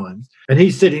 3 times. And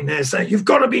he's sitting there saying, you've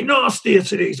got to be nastier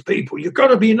to these people. You've got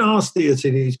to be nastier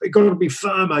to these people. You've got to be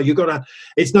firmer.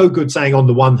 It's no good saying on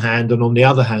the one hand and on the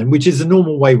other hand, which is a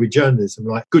normal way with journalism.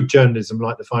 Like good journalism,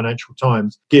 like the Financial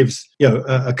Times, gives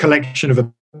a collection of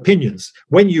opinions.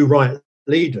 When you write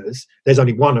leaders, there's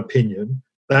only one opinion.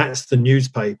 That's the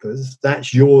newspapers.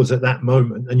 That's yours at that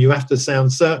moment. And you have to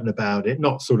sound certain about it,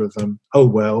 not sort of, oh,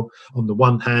 well, on the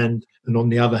one hand and on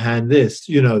the other hand, this.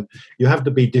 You have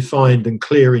to be defined and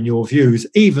clear in your views,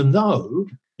 even though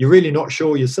you're really not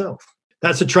sure yourself.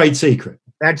 That's a trade secret.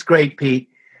 That's great, Pete.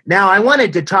 Now, I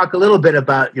wanted to talk a little bit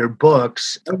about your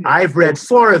books. I've read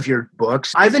 4 of your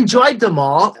books. I've enjoyed them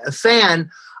all. A fan.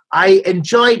 I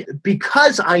enjoyed,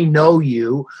 because I know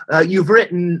you, you've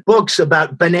written books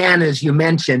about bananas, you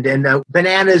mentioned, and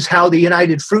bananas, how the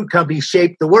United Fruit Company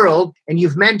shaped the world. And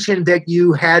you've mentioned that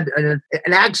you had an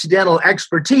accidental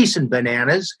expertise in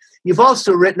bananas. You've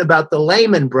also written about the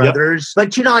Lehman Brothers.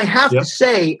 Yep. But, I have to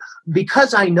say,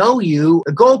 because I know you,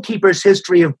 The Goalkeeper's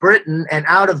History of Britain and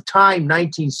Out of Time,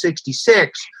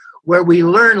 1966, where we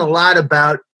learn a lot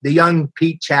about the young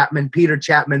Peter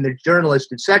Chapman, the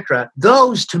journalist, etc.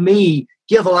 Those, to me,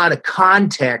 give a lot of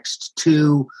context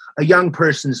to a young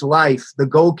person's life, The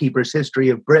Goalkeeper's History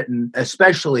of Britain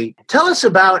especially. Tell us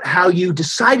about how you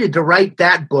decided to write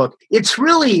that book. It's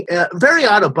really very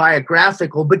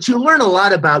autobiographical, but you learn a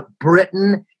lot about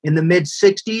Britain in the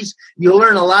mid-'60s. You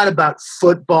learn a lot about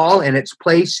football and its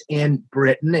place in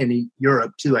Britain and in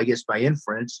Europe, too, I guess, by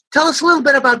inference. Tell us a little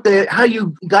bit about how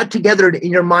you got together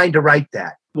in your mind to write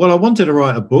that. Well, I wanted to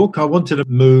write a book. I wanted to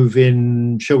move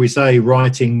in, shall we say,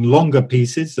 writing longer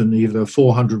pieces than either a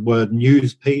 400-word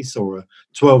news piece or a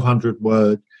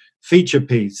 1,200-word feature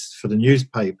piece for the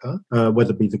newspaper,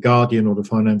 whether it be The Guardian or the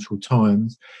Financial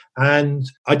Times. And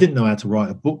I didn't know how to write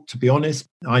a book, to be honest.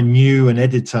 I knew an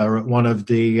editor at one of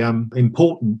the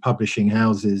important publishing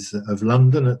houses of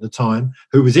London at the time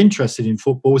who was interested in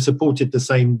football, supported the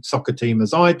same soccer team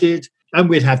as I did, and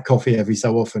we'd have coffee every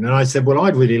so often. And I said, well,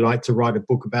 I'd really like to write a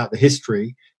book about the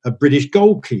history of British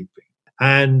goalkeeping.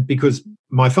 And because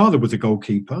my father was a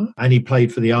goalkeeper and he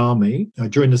played for the army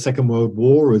during the Second World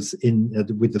War, was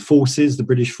with the forces, the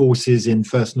British forces in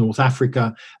first North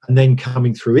Africa, and then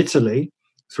coming through Italy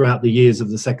throughout the years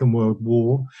of the Second World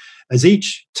War. As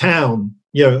each town,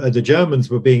 the Germans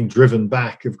were being driven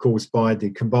back, of course, by the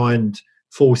combined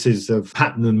forces of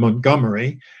Patton and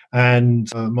Montgomery. And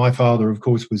my father, of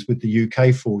course, was with the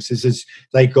UK forces as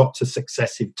they got to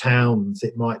successive towns.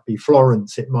 It might be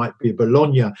Florence, it might be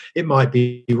Bologna, it might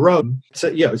be Rome. So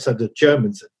the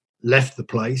Germans left the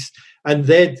place. And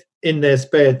then in their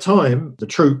spare time, the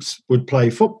troops would play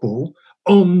football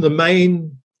on the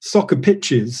main soccer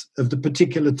pitches of the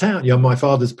particular town. My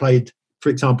father's played, for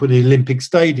example, the Olympic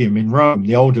Stadium in Rome,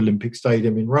 the old Olympic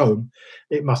Stadium in Rome.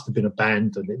 It must have been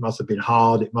abandoned. It must have been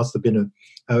hard. It must have been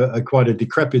a quite a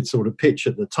decrepit sort of pitch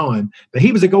at the time. But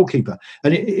he was a goalkeeper.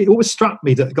 And it always struck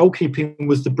me that goalkeeping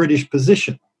was the British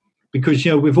position because,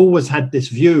 we've always had this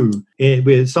view,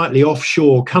 we're a slightly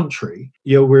offshore country.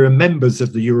 We're members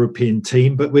of the European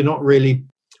team, but we're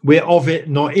of it,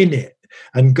 not in it.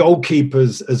 And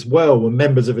goalkeepers as well were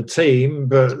members of a team,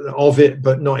 but of it,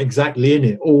 but not exactly in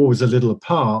it, always a little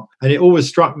apart. And it always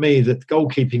struck me that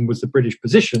goalkeeping was the British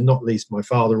position, not least my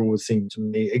father always seemed to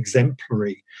me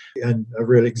exemplary and a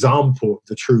real example of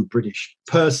the true British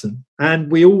person. And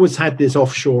we always had this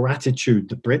offshore attitude,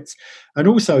 the Brits. And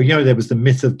also, there was the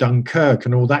myth of Dunkirk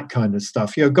and all that kind of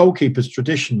stuff. Goalkeepers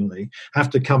traditionally have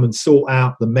to come and sort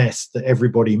out the mess that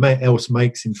everybody else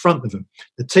makes in front of them.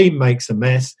 The team makes a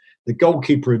mess. The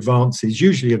goalkeeper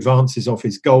usually advances off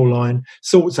his goal line,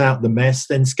 sorts out the mess,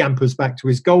 then scampers back to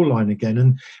his goal line again.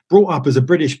 And brought up as a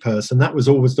British person, that was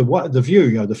always the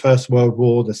view. The First World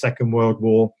War, the Second World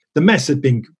War. The mess had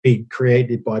been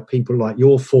created by people like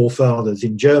your forefathers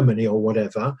in Germany or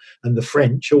whatever, and the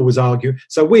French always argue.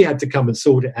 So we had to come and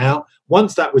sort it out.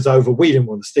 Once that was over, we didn't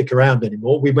want to stick around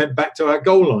anymore. We went back to our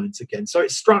goal lines again. So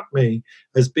it struck me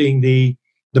as being the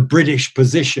British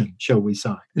position, shall we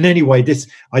say. And anyway,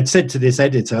 I'd said to this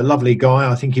editor, a lovely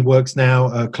guy, I think he works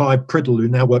now, Clive Priddle, who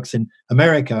now works in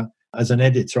America as an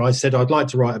editor. I said, I'd like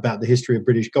to write about the history of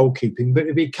British goalkeeping, but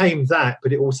it became that,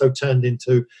 but it also turned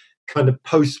into kind of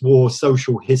post-war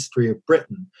social history of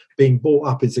Britain, being brought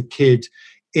up as a kid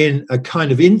in a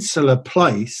kind of insular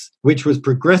place, which was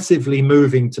progressively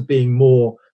moving to being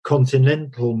more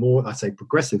continental, more, I say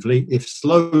progressively, if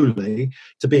slowly,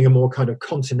 to being a more kind of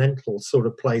continental sort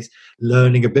of place,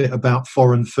 learning a bit about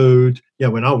foreign food.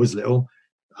 When I was little,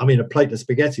 a plate of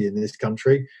spaghetti in this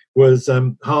country was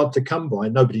hard to come by.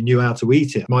 Nobody knew how to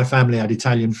eat it. My family had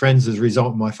Italian friends as a result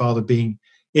of my father being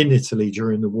in Italy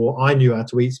during the war. I knew how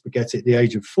to eat spaghetti at the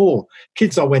age of 4.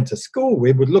 Kids I went to school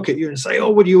with would look at you and say, oh,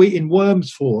 what are you eating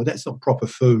worms for? That's not proper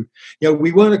food.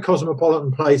 We weren't a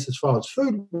cosmopolitan place as far as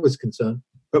food was concerned,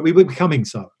 but we were becoming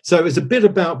so. So it was a bit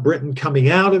about Britain coming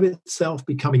out of itself,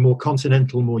 becoming more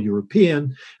continental, more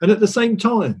European. And at the same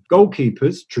time,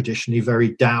 goalkeepers, traditionally very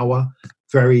dour,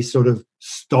 very sort of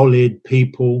stolid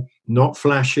people, not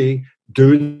flashy,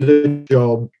 do the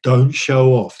job, don't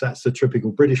show off. That's the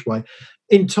typical British way.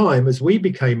 In time, as we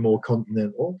became more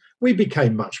continental, we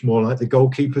became much more like the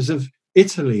goalkeepers of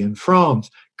Italy and France,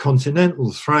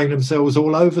 continentals throwing themselves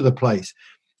all over the place.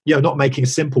 Not making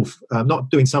not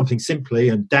doing something simply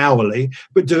and dourly,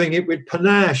 but doing it with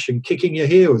panache and kicking your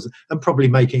heels and probably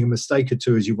making a mistake or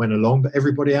two as you went along, but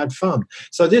everybody had fun.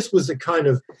 So this was the kind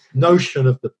of notion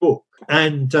of the book.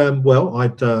 And, it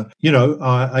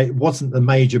wasn't the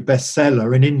major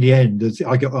bestseller. And in the end,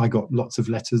 I got lots of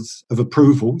letters of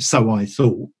approval, so I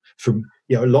thought, from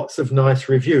lots of nice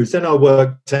reviews. Then I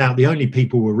worked out the only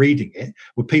people who were reading it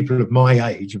were people of my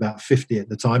age, about 50 at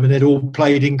the time, and they'd all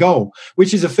played in goal,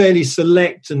 which is a fairly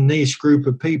select and niche group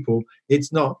of people.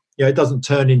 It's not, it doesn't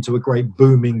turn into a great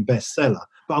booming bestseller.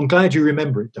 But I'm glad you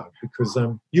remember it, Doug, because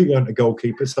you weren't a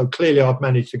goalkeeper, so clearly I've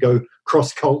managed to go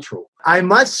cross-cultural. I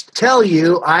must tell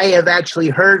you, I have actually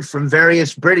heard from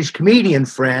various British comedian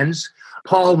friends.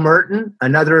 Paul Merton,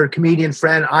 another comedian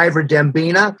friend, Ivor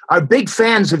Dembina, are big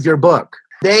fans of your book.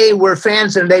 They were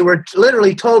fans, and they were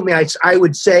literally told me, I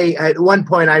would say at one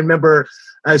point, I remember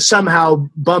somehow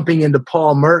bumping into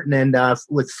Paul Merton and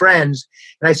with friends.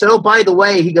 And I said, oh, by the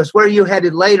way, he goes, where are you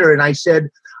headed later? And I said,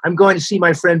 I'm going to see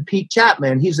my friend Pete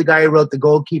Chapman. He's the guy who wrote The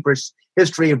Goalkeeper's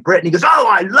History of Britain. He goes, oh,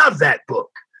 I love that book.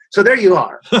 So there you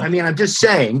are. I'm just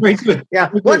saying. Yeah.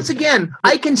 Once again,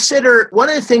 I consider one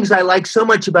of the things I like so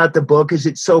much about the book is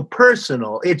it's so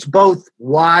personal. It's both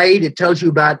wide. It tells you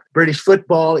about British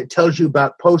football. It tells you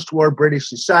about post-war British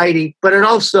society. But it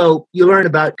also, you learn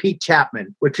about Pete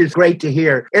Chapman, which is great to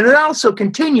hear. And it also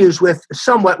continues with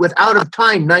Out of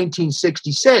Time,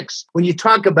 1966. When you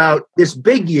talk about this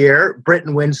big year,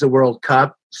 Britain wins the World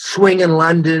Cup. Swing in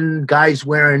London, guys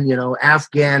wearing,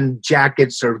 Afghan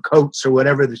jackets or coats or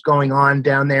whatever that's going on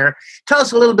down there. Tell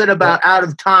us a little bit about Out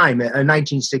of Time,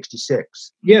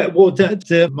 1966. Yeah, well,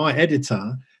 my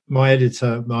editor, my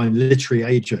literary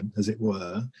agent, as it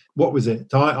were, what was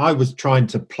it? I was trying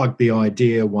to plug the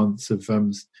idea once of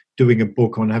doing a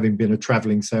book on having been a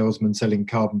travelling salesman selling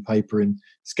carbon paper in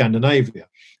Scandinavia.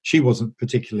 She wasn't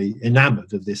particularly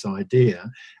enamoured of this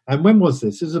idea. And when was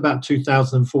this? This was about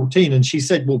 2014. And she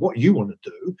said, well, what you want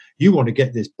to do, you want to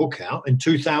get this book out in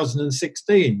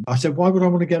 2016. I said, why would I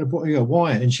want to get a book?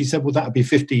 Why? And she said, well, that would be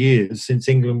 50 years since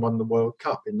England won the World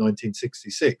Cup in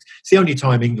 1966. It's the only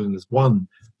time England has won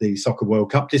the Soccer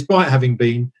World Cup, despite having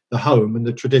been the home and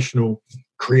the traditional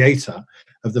creator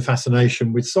of the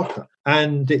fascination with soccer.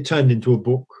 And it turned into a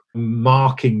book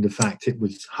marking the fact it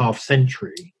was half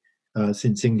century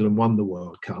since England won the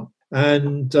World Cup.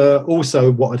 And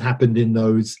also what had happened in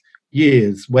those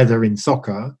years, whether in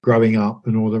soccer, growing up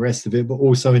and all the rest of it, but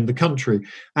also in the country.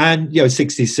 And,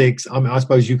 66, I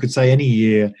suppose you could say any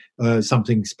year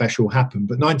something special happened.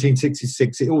 But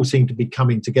 1966, it all seemed to be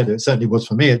coming together. It certainly was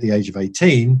for me at the age of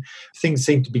 18. Things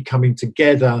seemed to be coming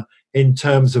together in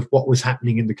terms of what was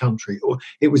happening in the country.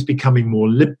 It was becoming more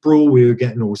liberal. We were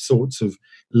getting all sorts of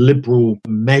liberal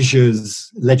measures,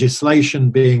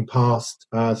 legislation being passed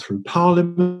through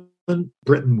Parliament.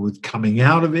 Britain was coming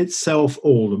out of itself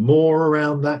all the more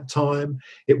around that time.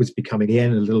 It was becoming,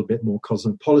 again, a little bit more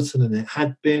cosmopolitan than it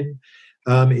had been.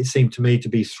 It seemed to me to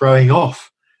be throwing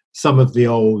off some of the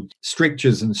old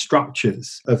strictures and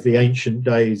structures of the ancient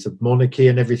days of monarchy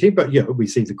and everything. But, we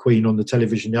see the Queen on the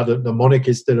television. The monarch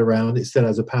is still around. It still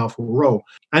has a powerful role.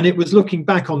 And it was looking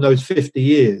back on those 50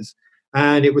 years,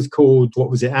 and it was called,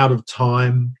 Out of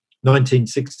Time,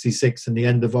 1966 and the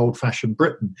End of Old-Fashioned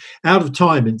Britain. Out of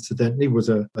Time, incidentally, was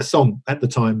a song at the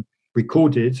time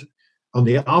recorded on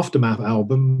the Aftermath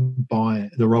album by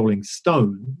the Rolling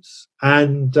Stones,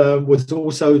 and was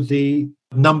also the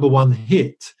number one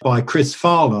hit by Chris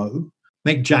Farlowe.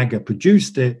 Mick Jagger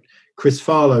produced it, Chris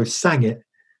Farlowe sang it,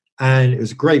 and it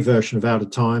was a great version of Out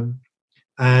of Time,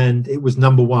 and it was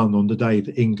number one on the day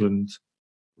that England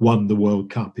won the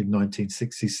World Cup in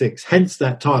 1966, hence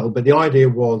that title. But the idea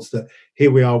was that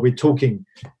here we are, we're talking,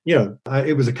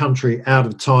 it was a country out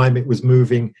of time. It was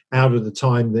moving out of the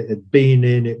time that it had been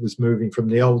in. It was moving from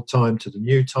the old time to the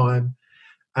new time,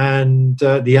 and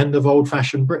the end of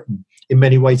old-fashioned Britain. In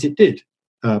many ways it did.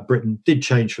 Britain did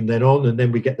change from then on, and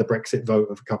then we get the Brexit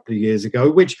vote of a couple of years ago,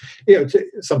 which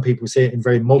some people see it in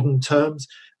very modern terms.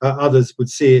 Others would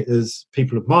see it as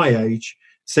people of my age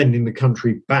sending the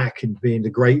country back and being the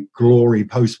great glory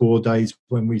post-war days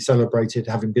when we celebrated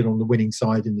having been on the winning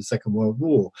side in the Second World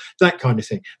War, that kind of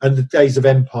thing, and the days of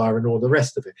empire and all the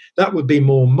rest of it. That would be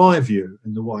more my view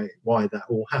and the why that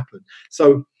all happened.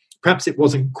 So perhaps it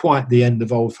wasn't quite the end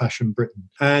of old-fashioned Britain.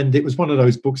 And it was one of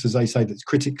those books, as they say, that's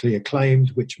critically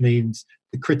acclaimed, which means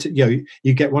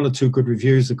you get one or two good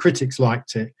reviews. The critics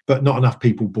liked it, but not enough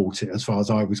people bought it, as far as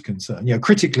I was concerned.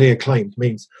 Critically acclaimed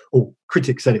means,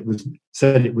 critics said it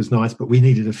was nice, but we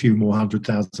needed a few more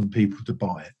 100,000 people to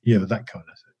buy it. That kind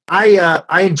of thing.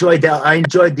 I enjoyed that. I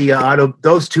enjoyed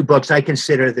those two books. I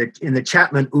consider that in the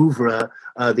Chapman oeuvre,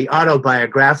 the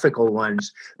autobiographical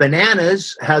ones,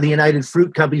 Bananas, How the United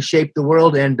Fruit Company Shaped the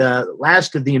World, and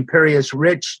last of the Imperious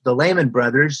Rich, the Lehman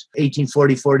Brothers,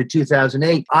 1844 to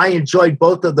 2008. I enjoyed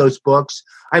both of those books.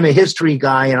 I'm a history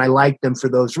guy, and I like them for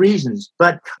those reasons.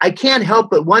 But I can't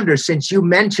help but wonder, since you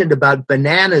mentioned about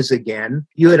bananas again,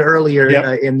 you had earlier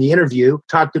in the interview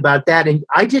talked about that, and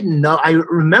I didn't know. I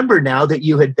remember now that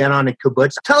you had been on a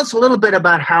kibbutz. Tell us a little bit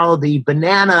about how the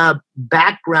banana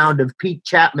background of Pete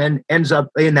Chapman ends up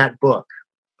in that book.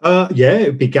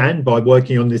 It began by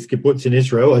working on this kibbutz in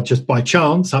Israel, just by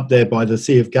chance, up there by the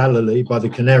Sea of Galilee, by the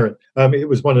Kinneret. It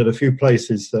was one of the few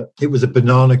places that it was a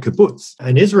banana kibbutz.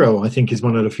 And Israel, I think, is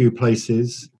one of the few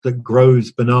places that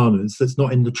grows bananas that's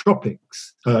not in the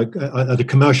tropics at a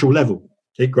commercial level.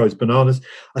 It grows bananas.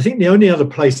 I think the only other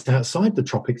place outside the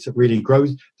tropics that really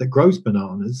grows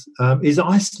bananas is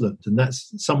Iceland, and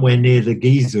that's somewhere near the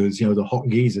geysers, the hot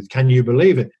geysers. Can you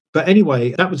believe it? But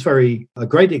anyway, that was a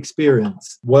great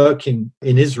experience working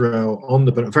in Israel on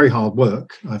very hard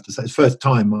work, I have to say. It's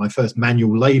my first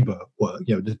manual labor work,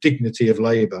 the dignity of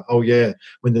labor. Oh yeah,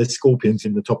 when there's scorpions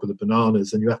in the top of the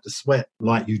bananas and you have to sweat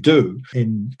like you do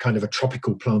in kind of a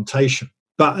tropical plantation.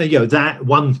 But, that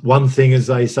one thing, as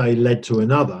they say, led to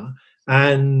another.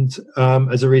 And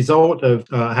as a result of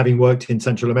having worked in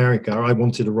Central America, I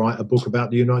wanted to write a book about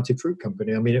the United Fruit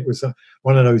Company. I mean, it was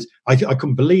one of those, I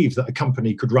couldn't believe that a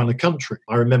company could run a country.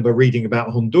 I remember reading about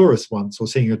Honduras once, or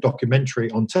seeing a documentary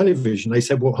on television. They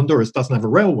said, well, Honduras doesn't have a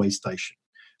railway station.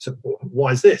 So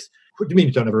why is this? What do you mean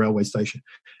you don't have a railway station?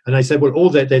 And they said, well,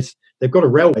 they've got a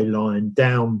railway line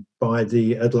down by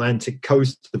the Atlantic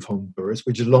coast of Honduras,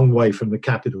 which is a long way from the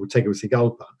capital,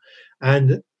 Tegucigalpa.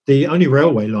 And the only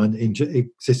railway line that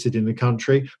existed in the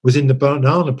country was in the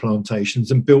banana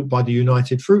plantations and built by the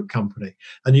United Fruit Company.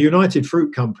 And the United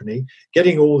Fruit Company,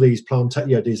 getting all these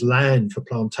these land for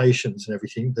plantations and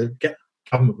everything, the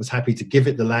government was happy to give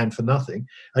it the land for nothing.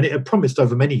 And it had promised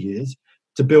over many years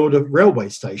to build a railway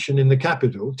station in the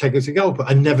capital, Tegucigalpa,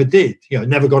 and never did,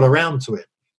 never got around to it.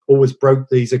 Always broke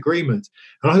these agreements.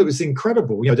 And I thought it was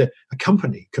incredible, that a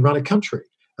company can run a country.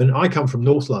 And I come from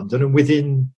North London, and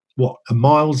within, a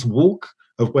mile's walk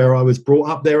of where I was brought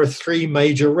up, there are 3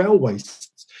 major railways.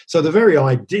 So the very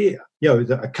idea,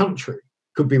 that a country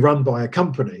could be run by a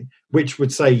company which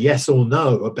would say yes or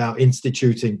no about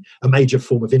instituting a major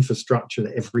form of infrastructure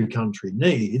that every country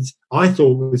needs, I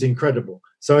thought was incredible.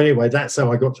 So anyway, that's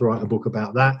how I got to write a book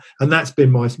about that. And that's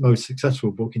been my most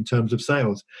successful book in terms of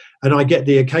sales. And I get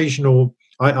the occasional,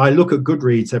 I look at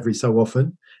Goodreads every so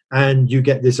often, and you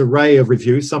get this array of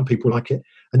reviews. Some people like it.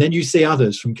 And then you see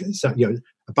others from,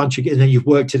 a bunch of, and then you've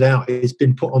worked it out. It's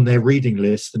been put on their reading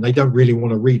list, and they don't really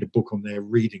want to read a book on their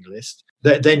reading list.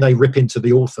 Then they rip into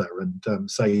the author and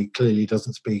say he clearly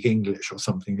doesn't speak English or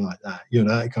something like that,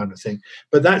 that kind of thing.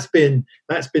 But that's been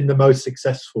the most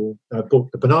successful book,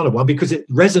 the banana one, because it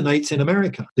resonates in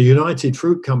America. The United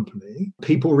Fruit Company,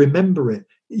 people remember it.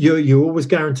 You always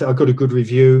guarantee, I got a good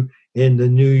review. in the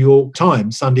New York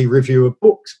Times Sunday Review of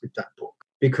Books with that book,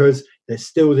 because there's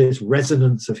still this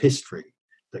resonance of history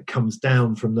that comes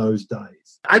down from those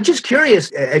days. I'm just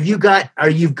curious, are you got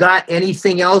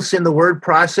anything else in the word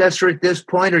processor at this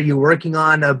point? Are you working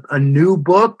on a new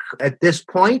book at this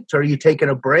point? Or are you taking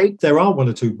a break? There are one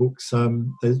or two books.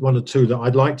 There's one or two that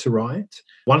I'd like to write.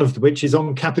 One of which is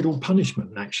on capital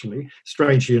punishment, actually,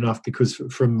 strangely enough, because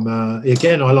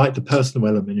again, I like the personal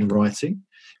element in writing.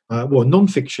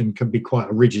 Non-fiction can be quite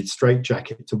a rigid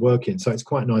straitjacket to work in, so it's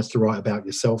quite nice to write about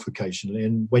yourself occasionally,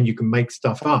 and when you can make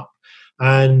stuff up.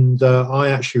 And I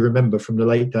actually remember from the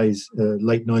late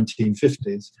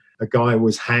 1950s, a guy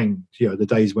was hanged, the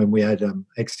days when we had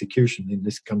execution in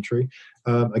this country.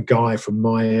 A guy from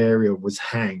my area was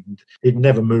hanged. He'd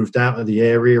never moved out of the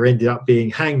area, ended up being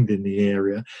hanged in the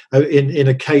area, in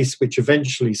a case which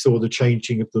eventually saw the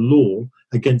changing of the law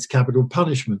against capital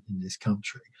punishment in this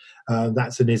country.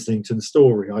 That's an Islington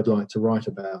story I'd like to write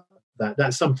about.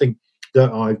 That's something that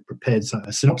I've prepared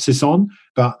a synopsis on,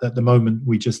 but at the moment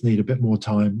we just need a bit more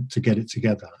time to get it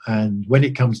together. And when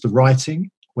it comes to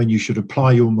writing, when you should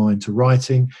apply your mind to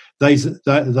writing, they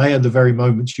are the very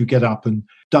moments you get up and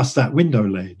dust that window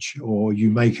ledge, or you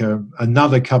make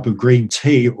another cup of green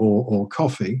tea or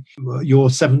coffee, your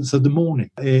 7th of the morning,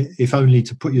 if only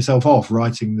to put yourself off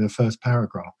writing the first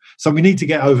paragraph. So we need to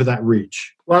get over that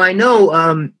ridge. Well, I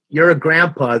know you're a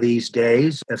grandpa these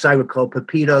days. As I recall,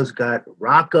 Pepito's got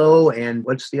Rocco, and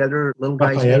what's the other little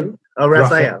guy's name? Oh,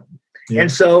 Raphael. Yeah.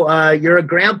 And so you're a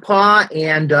grandpa,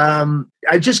 and I'm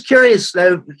just curious,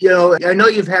 I know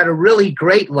you've had a really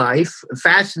great life, a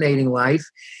fascinating life.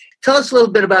 Tell us a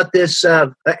little bit about this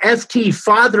FT,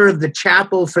 Father of the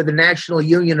Chapel for the National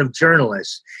Union of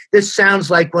Journalists. This sounds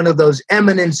like one of those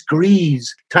eminence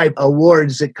grise type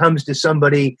awards that comes to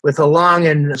somebody with a long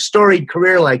and storied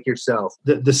career like yourself.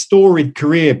 The storied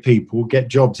career people get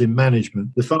jobs in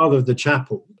management. The Father of the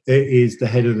Chapel is the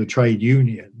head of the trade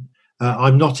union.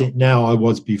 I'm not it now, I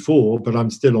was before, but I'm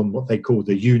still on what they call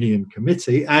the union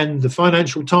committee. And the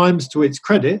Financial Times, to its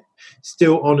credit,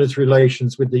 still honours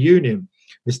relations with the union.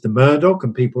 Mr. Murdoch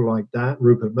and people like that,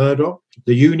 Rupert Murdoch,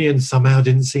 the union somehow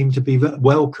didn't seem to be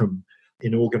welcome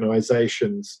in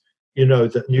organisations,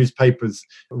 that newspapers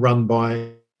run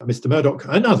by Mr. Murdoch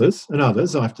and others,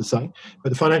 I have to say. But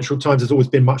the Financial Times has always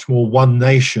been much more one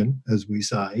nation, as we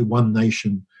say, one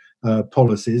nation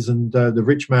policies, and the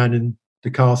rich man in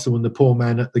the castle and the poor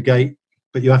man at the gate,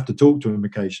 but you have to talk to him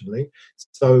occasionally.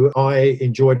 So I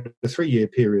enjoyed a 3-year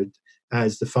period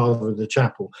as the Father of the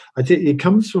Chapel. I think it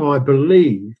comes from, I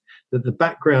believe, that the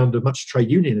background of much trade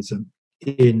unionism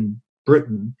in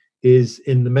Britain is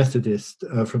in the Methodist,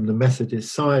 from the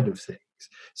Methodist side of things.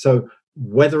 So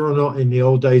whether or not in the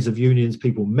old days of unions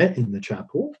people met in the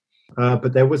chapel,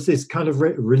 but there was this kind of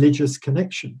religious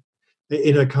connection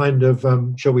in a kind of,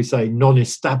 shall we say,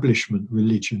 non-establishment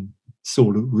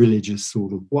religious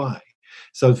sort of way.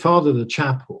 So Father of the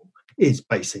Chapel is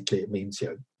basically, it means,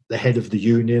 the head of the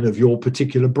union of your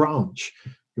particular branch,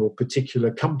 your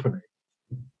particular company.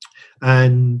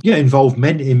 And involved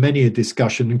in many a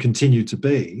discussion, and continue to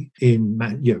be in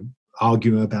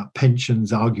arguing about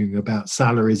pensions, arguing about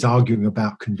salaries, arguing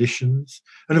about conditions.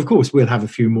 And of course we'll have a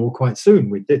few more quite soon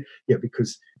with it,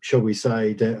 because shall we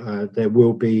say there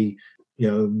will be,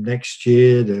 next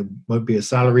year there won't be a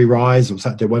salary rise, or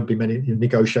there won't be many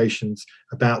negotiations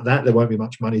about that. There won't be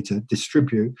much money to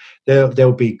distribute.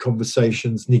 There'll be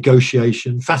conversations,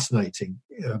 negotiation, fascinating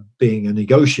being a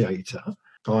negotiator.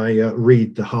 I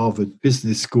read the Harvard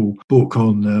Business School book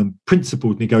on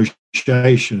principled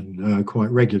negotiation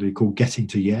quite regularly, called Getting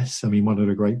to Yes. I mean, one of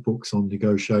the great books on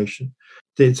negotiation.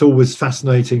 It's always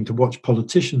fascinating to watch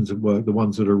politicians at work, the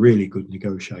ones that are really good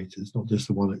negotiators, not just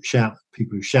the one that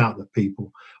people who shout at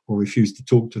people or refuse to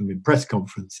talk to them in press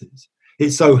conferences.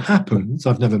 It so happens,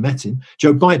 I've never met him,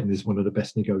 Joe Biden is one of the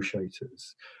best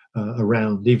negotiators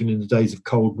around, even in the days of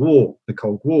Cold War. The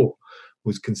Cold War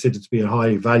was considered to be a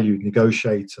highly valued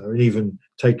negotiator, and even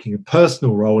taking a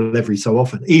personal role every so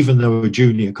often, even though a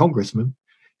junior congressman,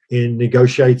 in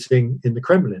negotiating in the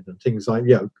Kremlin and things like,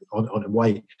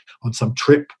 on some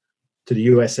trip to the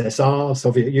USSR,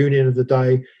 Soviet Union of the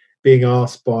day, being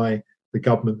asked by the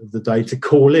government of the day to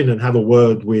call in and have a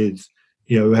word with,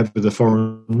 whoever the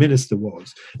foreign minister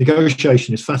was.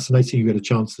 Negotiation is fascinating. You get a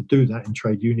chance to do that in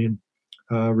trade union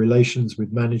relations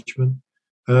with management.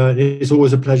 It's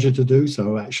always a pleasure to do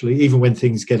so, actually, even when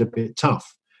things get a bit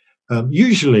tough.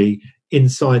 Usually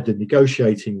inside the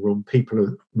negotiating room, people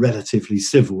are relatively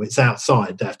civil. It's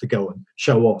outside they have to go and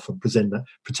show off and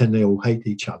pretend they all hate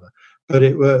each other. But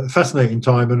it was a fascinating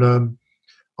time, and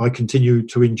I continue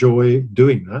to enjoy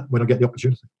doing that when I get the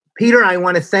opportunity. Peter, I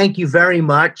want to thank you very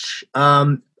much.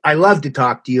 I love to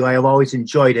talk to you. I have always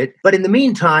enjoyed it. But in the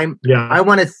meantime, I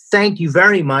want to thank you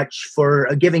very much for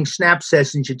giving Snap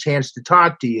Sessions a chance to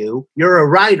talk to you. You're a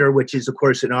writer, which is, of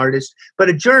course, an artist, but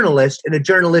a journalist, and a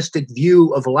journalistic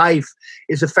view of life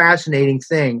is a fascinating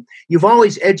thing. You've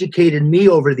always educated me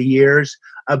over the years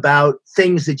about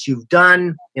things that you've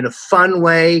done in a fun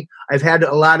way. I've had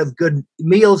a lot of good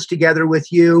meals together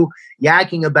with you,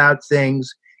 yakking about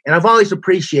things, and I've always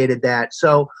appreciated that.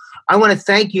 So I want to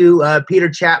thank you, Peter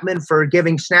Chapman, for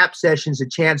giving Snap Sessions a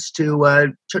chance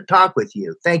to talk with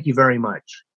you. Thank you very much.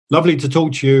 Lovely to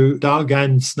talk to you, Doug,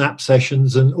 and Snap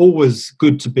Sessions, and always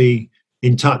good to be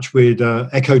in touch with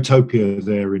Ecotopia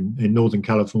there in Northern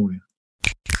California.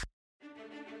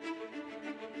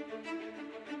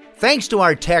 Thanks to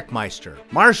our Techmeister,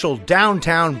 Marshall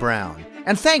Downtown Brown,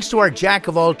 and thanks to our Jack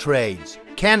of all trades,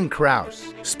 Ken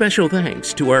Kraus. Special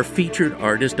thanks to our featured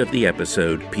artist of the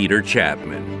episode, Peter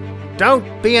Chapman.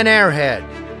 Don't be an airhead.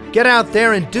 Get out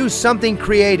there and do something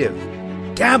creative.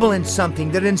 Dabble in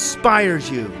something that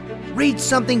inspires you. Read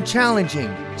something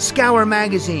challenging. Scour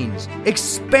magazines.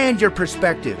 Expand your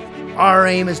perspective. Our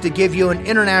aim is to give you an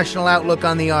international outlook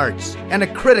on the arts and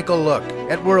a critical look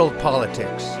at world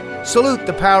politics. Salute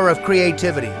the power of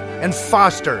creativity and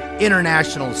foster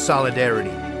international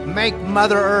solidarity. Make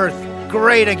Mother Earth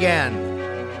great again.